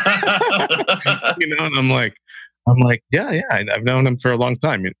 And I'm like, yeah, I've known him for a long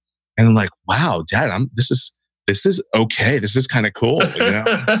time, and I'm like, "Wow, Dad, this is okay. This is kind of cool,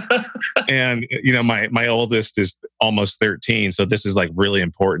 And my oldest is almost 13, so this is like really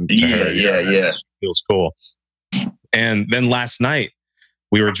important to her. Yeah. She feels cool. And then last night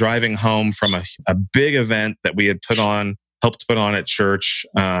we were driving home from a big event that we had helped put on at church.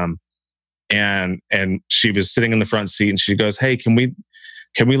 And she was sitting in the front seat, and she goes, "Hey, can we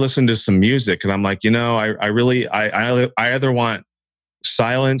listen to some music?" And I'm like, I either want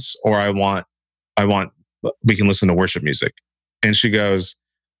silence or I want we can listen to worship music. And she goes,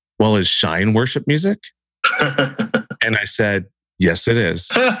 "Well, is Shine worship music?" And I said, "Yes, it is."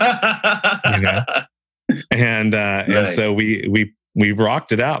 And so we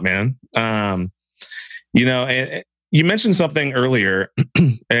rocked it out, man. And you mentioned something earlier,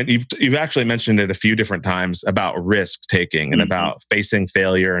 and you've actually mentioned it a few different times about risk taking and about facing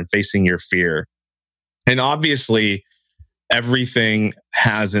failure and facing your fear. And obviously, everything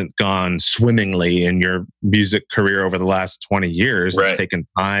hasn't gone swimmingly in your music career over the last 20 years. Right. It's taken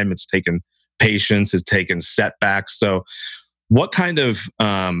time, it's taken patience, it's taken setbacks. So what kind of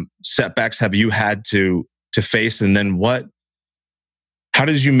setbacks have you had to face? And then how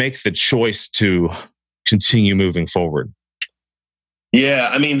did you make the choice to continue moving forward? Yeah,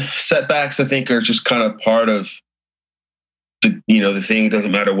 I mean, setbacks, I think, are just kind of part of the thing.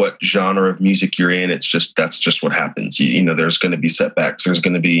 Doesn't matter what genre of music you're in. That's just what happens. There's going to be setbacks. There's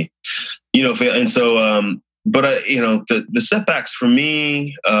going to be, fail. And so, but the setbacks for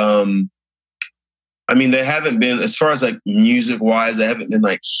me, I mean, they haven't been, as far as like music wise, they haven't been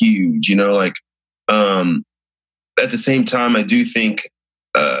like huge, at the same time, I do think,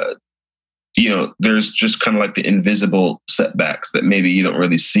 there's just kind of like the invisible setbacks that maybe you don't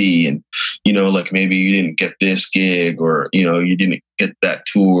really see. And, like maybe you didn't get this gig, or, you didn't get that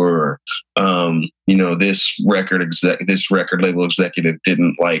tour, or, this record label executive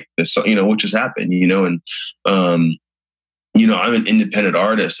didn't like this, which has happened, and, I'm an independent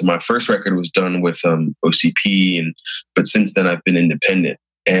artist, and my first record was done with OCP, but since then I've been independent.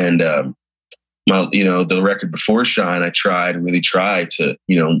 And the record before Shine, I really tried to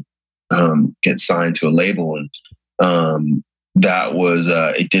get signed to a label, and that was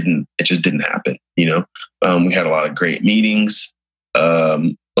it just didn't happen. We had a lot of great meetings,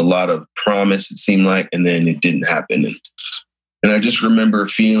 a lot of promise, it seemed like, and then it didn't happen. And I just remember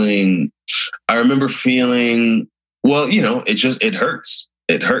feeling. Well, it hurts.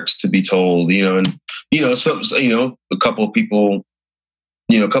 It hurts to be told, and a couple of people,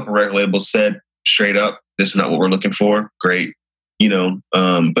 a couple of record labels said straight up, "This is not what we're looking for." Great,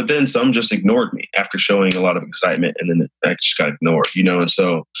 but then some just ignored me after showing a lot of excitement, and then I just got ignored, and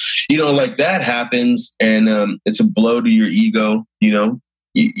so, like that happens, and it's a blow to your ego. You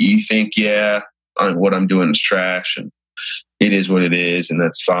think, yeah, what I'm doing is trash, and it is what it is, and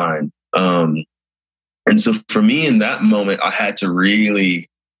that's fine. And so for me in that moment, I had to really,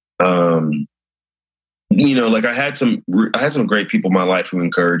 like I had some great people in my life who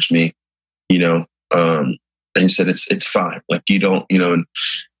encouraged me, and he said, it's fine. Like, you don't,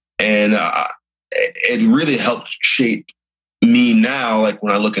 and it really helped shape me now. Like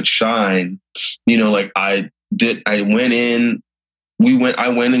when I look at Shine, like I went into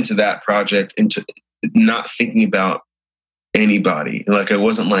that project into not thinking about anybody. Like, I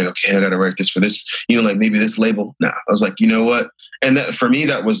wasn't like, okay, I got to write this for this, like maybe this label. Nah, I was like, you know what? And that for me,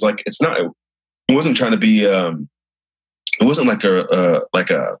 that was like, it wasn't trying to be, it wasn't like a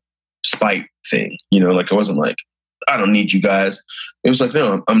spite thing, like it wasn't like, I don't need you guys. It was like,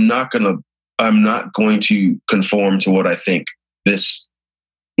 no, I'm not going to conform to what I think this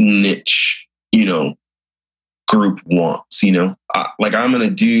niche, group wants, like I'm going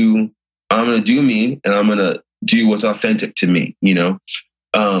to do me, and I'm going to do what's authentic to me,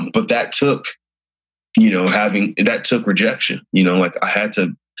 but that took, that took rejection, like I had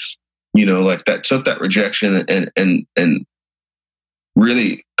to, like that took that rejection and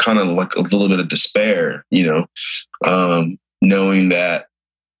really kind of like a little bit of despair, knowing that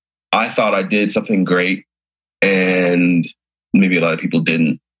I thought I did something great and maybe a lot of people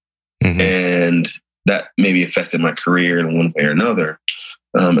didn't. Mm-hmm. And that maybe affected my career in one way or another.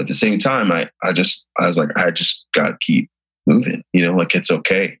 At the same time, I was like, I just got to keep moving, like it's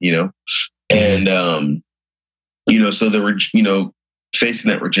okay, and, so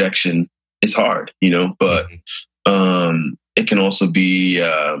facing that rejection is hard, but, it can also be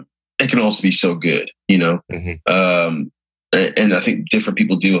so good, Mm-hmm. And I think different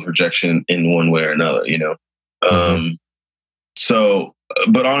people deal with rejection in one way or another, So,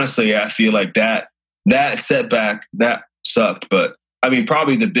 but honestly, I feel like that setback, that sucked. But I mean,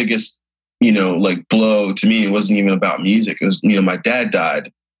 probably the biggest, like blow to me, it wasn't even about music. It was, my dad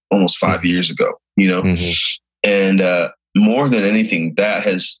died almost 5 years ago, Mm-hmm. and more than anything, that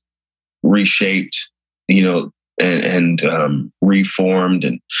has reshaped, and reformed,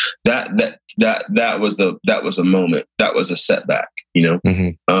 and that was a moment, that was a setback, Mm-hmm.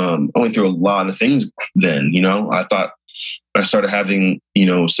 I went through a lot of things then, I thought I started having,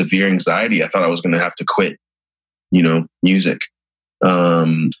 severe anxiety. I thought I was going to have to quit, music,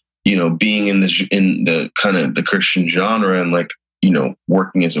 being in the kind of the Christian genre and like,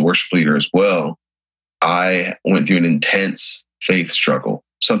 working as a worship leader as well. I went through an intense faith struggle,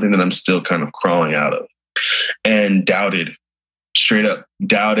 something that I'm still kind of crawling out of, and straight up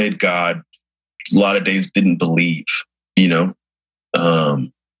doubted God. A lot of days didn't believe, and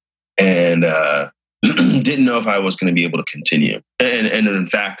didn't know if I was going to be able to continue. And in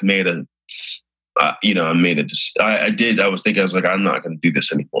fact, I was like, I'm not going to do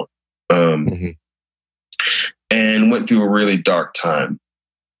this anymore. Mm-hmm. And went through a really dark time.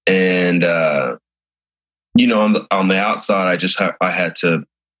 And, on the outside, I had to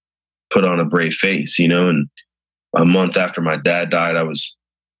put on a brave face, and a month after my dad died, I was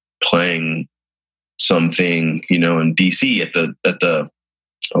playing something, in DC at the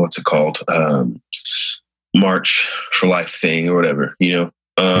what's it called? March for Life thing or whatever,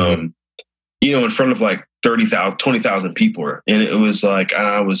 Mm-hmm. In front of like 30,000, 20,000 people. And it was like,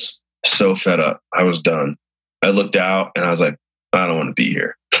 I was so fed up. I was done. I looked out and I was like, I don't want to be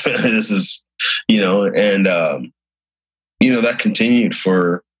here. This is, and, that continued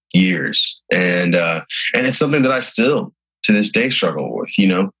for years. And it's something that I still to this day struggle with,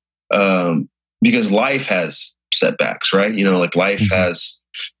 because life has setbacks, right? Like life Mm-hmm. has,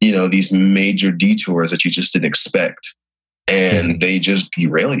 these major detours that you just didn't expect, and Mm-hmm. they just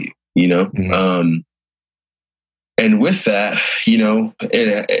derail you, Mm-hmm. And with that,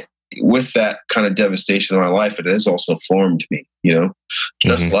 with that kind of devastation in my life, it has also formed me,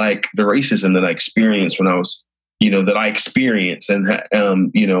 just Mm-hmm. like the racism that I experienced when I was, that I experienced and,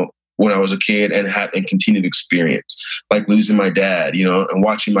 when I was a kid and continue to experience, like losing my dad, and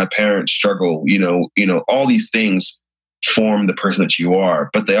watching my parents struggle, all these things form the person that you are,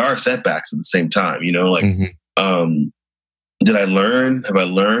 but they are setbacks at the same time, like, Mm-hmm. did I learn? Have I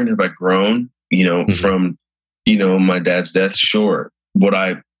learned? Have I grown, Mm-hmm. from, my dad's death? Sure. Would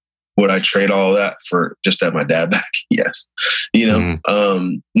I trade all that for just to have my dad back? Yes.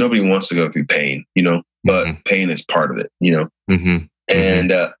 Mm-hmm. Nobody wants to go through pain, but Mm-hmm. pain is part of it, Mm-hmm.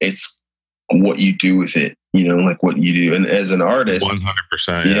 and it's what you do with it, like what you do. And as an artist,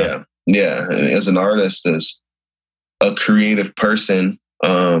 100%. yeah. And as an artist, as a creative person,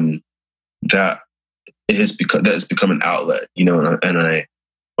 that has become an outlet, and I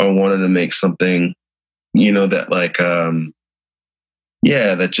wanted to make something, that like,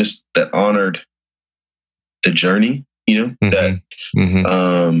 that honored the journey, Mm-hmm. that,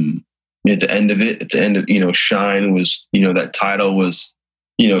 Mm-hmm. at the end of, Shine was, that title was,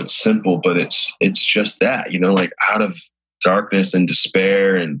 it's simple, but it's just that, like out of darkness and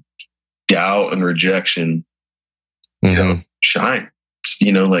despair and doubt and rejection, Mm-hmm. shine,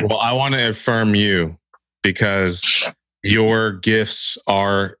 like, Well, I want to affirm you because your gifts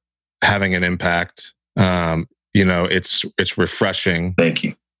are having an impact. It's refreshing. thank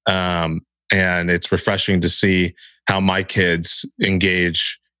you. And it's refreshing to see how my kids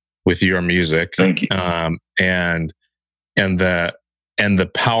engage with your music. Thank you. And the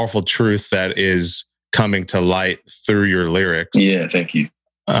powerful truth that is coming to light through your lyrics. Yeah, thank you.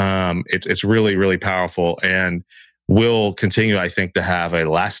 It's really, really powerful and will continue, I think, to have a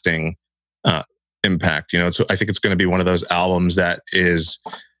lasting impact. So I think it's going to be one of those albums that is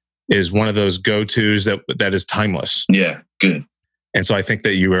one of those go-tos that is timeless. Yeah, good. And so I think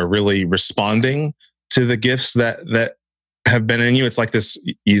that you are really responding to the gifts that have been in you. It's like this,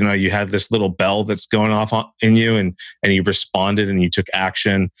 you have this little bell that's going off in you, and you responded and you took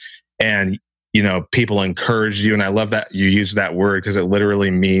action, and people encourage you. And I love that you use that word because it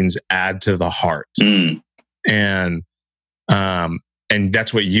literally means add to the heart. And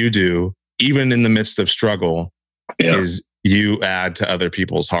that's what you do, even in the midst of struggle, is you add to other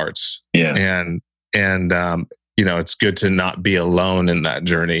people's hearts. Yeah. And it's good to not be alone in that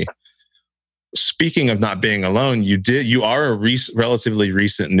journey. Speaking of not being alone, you are a relatively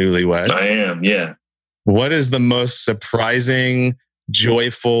recent newlywed. I am, yeah. What is the most surprising,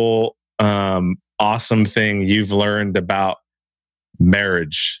 joyful, awesome thing you've learned about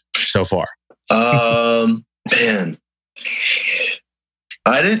marriage so far? Man,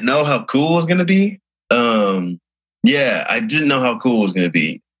 I didn't know how cool it was going to be. Yeah, I didn't know how cool it was going to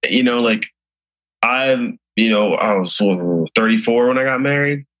be. I was 34 when I got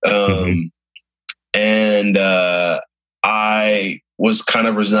married. And I was kind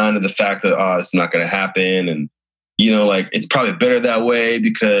of resigned to the fact that, it's not going to happen. And, it's probably better that way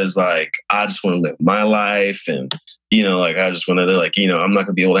because I just want to live my life. And, I just want to I'm not going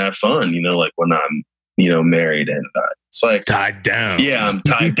to be able to have fun, when I'm, married. And it's tied down. Yeah, I'm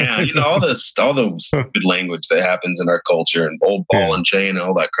tied down. All the stupid language that happens in our culture and old ball and chain and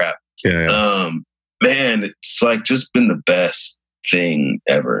all that crap. Yeah. Man, it's just been the best thing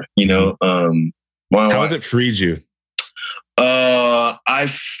ever, How has it freed you? That's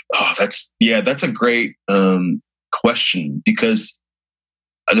a great question because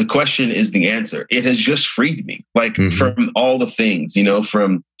the question is the answer. It has just freed me, from all the things,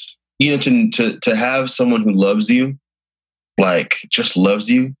 from to have someone who loves you, just loves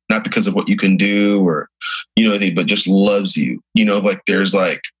you, not because of what you can do or anything, but just loves you. There's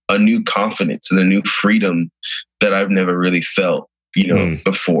a new confidence and a new freedom that I've never really felt,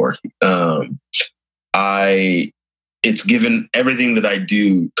 before. It's given everything that I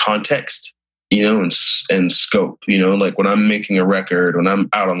do context, and scope, when I'm making a record, when I'm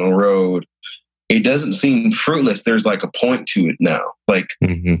out on the road, it doesn't seem fruitless. There's a point to it now.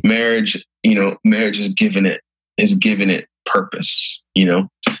 Marriage, marriage has given it purpose,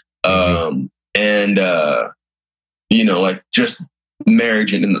 just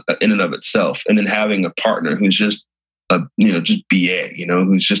marriage in and of itself. And then having a partner who's just just BA,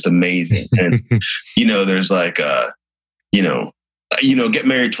 who's just amazing. And, there's get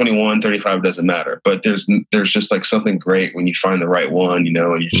married 21, 35, doesn't matter. But there's just something great when you find the right one, and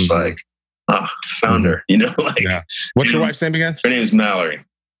you're just found her, Yeah. What's your wife's name again? Her name is Mallory.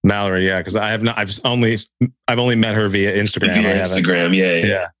 Mallory, yeah, because I've only met her via Instagram.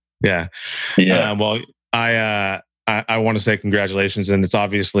 Yeah. Well, I want to say congratulations, and it's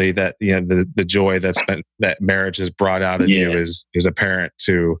obviously that the joy that marriage has brought out of you is apparent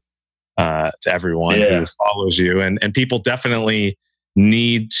to everyone who follows you, and people definitely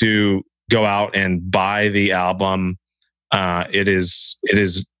need to go out and buy the album. It is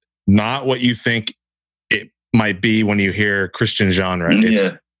not what you think it might be when you hear Christian genre.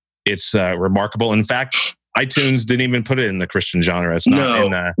 It's remarkable. In fact, iTunes didn't even put it in the Christian genre. It's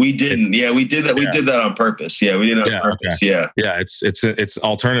not. We didn't. We did that. We did that on purpose. Yeah, we did it on purpose. Okay. Yeah. It's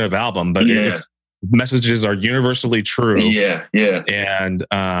alternative album, but its messages are universally true. Yeah. And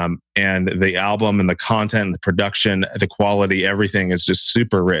the album and the content, and the production, the quality, everything is just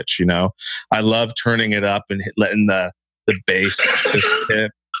super rich. I love turning it up and letting the bass just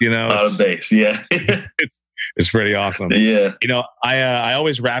hit. A lot of bass. Yeah, it's pretty awesome. Yeah. I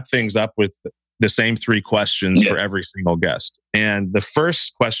always wrap things up with the same three questions for every single guest. And the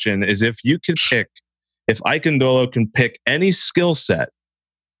first question is, if Ike Ndolo can pick any skill set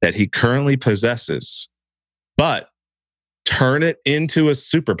that he currently possesses, but turn it into a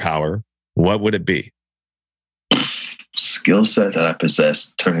superpower, what would it be? Skill set that I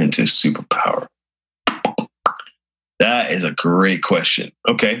possess, turn it into a superpower. That is a great question.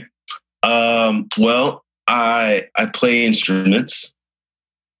 Okay. Well, I play instruments.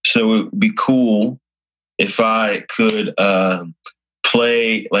 So it would be cool if I could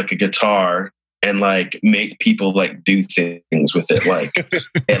play a guitar and make people do things with it.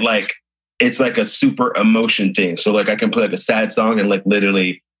 It's a super emotion thing. So I can play a sad song and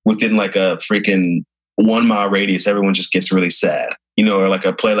literally within a freaking 1 mile radius, everyone just gets really sad, or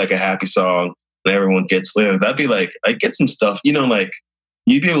I play a happy song and everyone gets lit. That'd be I get some stuff, you'd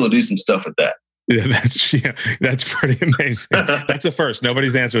be able to do some stuff with that. Yeah, that's pretty amazing. That's a first.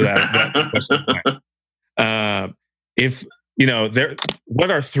 Nobody's answered that question.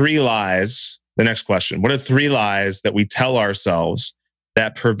 What are 3 lies? The next question: what are 3 lies that we tell ourselves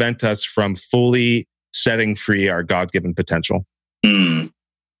that prevent us from fully setting free our God-given potential?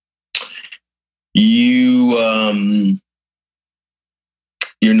 You're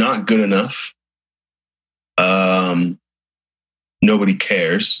not good enough. Nobody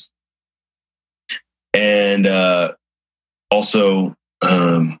cares. And also,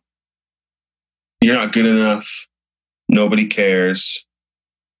 you're not good enough. Nobody cares.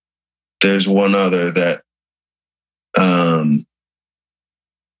 There's one other that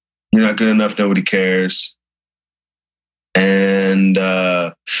you're not good enough. Nobody cares. And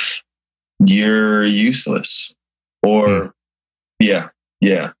you're useless. Or yeah.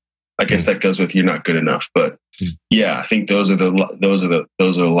 I guess that goes with you're not good enough. But yeah, I think those are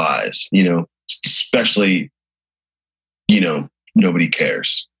the lies. Especially, nobody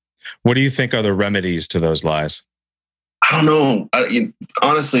cares. What do you think are the remedies to those lies? I don't know.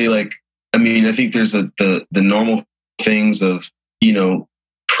 Honestly, I think there's the normal things of,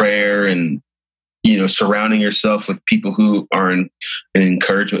 prayer and, surrounding yourself with people who are an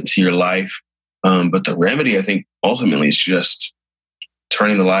encouragement to your life. But the remedy, I think, ultimately is just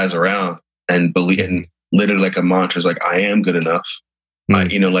turning the lies around and believing, literally like a mantra is like, I am good enough.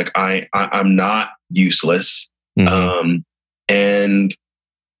 I'm not useless. And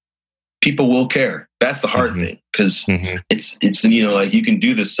people will care. That's the hard thing, because it's you can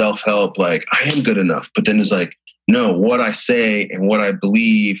do the self-help, like I am good enough, but then it's like, no, what I say and what I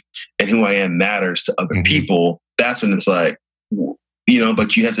believe and who I am matters to other people. That's when it's like,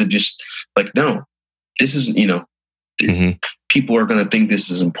 but you have to just like, no, this is, people are going to think this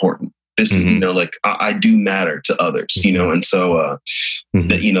is important. This is, I do matter to others, and so,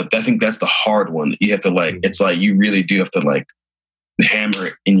 I think that's the hard one. You have to it's like, you really do have to hammer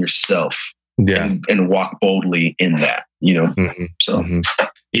it in yourself and walk boldly in that, so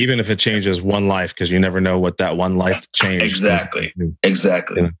even if it changes one life, because you never know what that one life changed.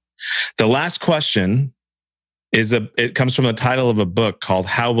 Exactly. The last question it comes from the title of a book called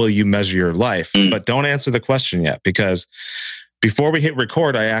How Will You Measure Your Life? But don't answer the question yet, because before we hit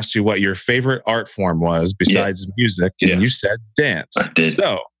record, I asked you what your favorite art form was besides music, and you said dance. I did.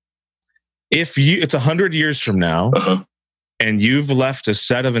 So if it's 100 years from now, and you've left a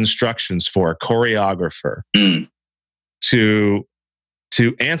set of instructions for a choreographer to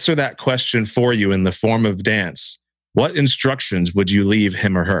answer that question for you in the form of dance, what instructions would you leave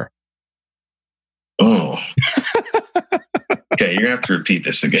him or her? Oh. Okay, you're going to have to repeat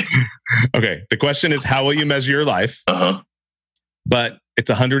this again. Okay, the question is, how will you measure your life? But it's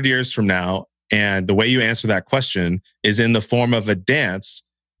 100 years from now, and the way you answer that question is in the form of a dance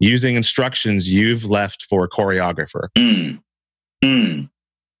using instructions you've left for a choreographer.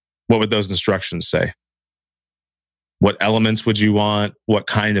 What would those instructions say? What elements would you want? What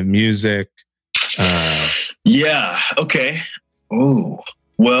kind of music? Yeah. Okay. Oh,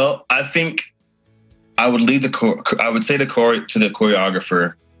 well, I think I would leave I would say to the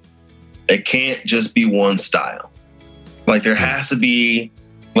choreographer, it can't just be one style. Like there has to be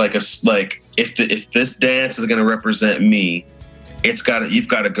if this dance is going to represent me, you've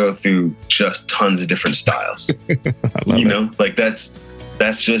got to go through just tons of different styles.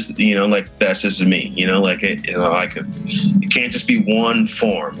 That's just, that's just me, it can't just be one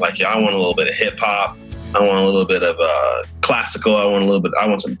form. Like I want a little bit of hip hop. I want a little bit of classical. I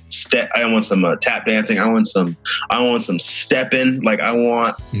want some tap dancing. I want some stepping. Like I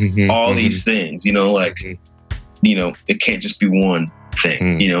want all these things, it can't just be one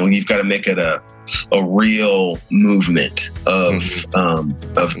thing. You've got to make it a real movement of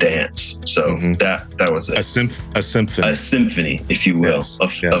dance. So that was it. A symphony, if you will,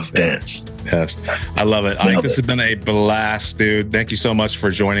 of dance. Yes, I love it. Ike, this has been a blast, dude. Thank you so much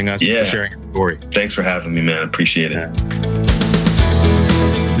for joining us and for sharing your story. Thanks for having me, man. I appreciate it.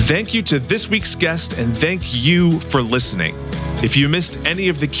 Thank you to this week's guest, and thank you for listening. If you missed any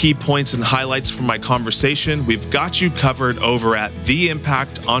of the key points and highlights from my conversation, we've got you covered over at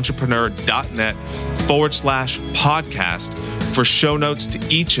theimpactentrepreneur.net/podcast for show notes to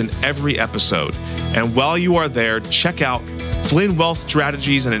each and every episode. And while you are there, check out Flynn Wealth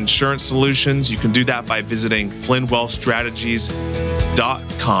Strategies and Insurance Solutions. You can do that by visiting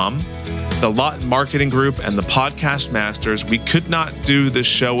flynnwealthstrategies.com. The Lot Marketing Group and the Podcast Masters, we could not do this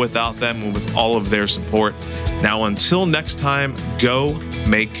show without them and with all of their support. Now, until next time, go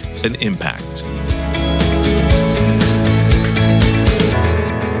make an impact.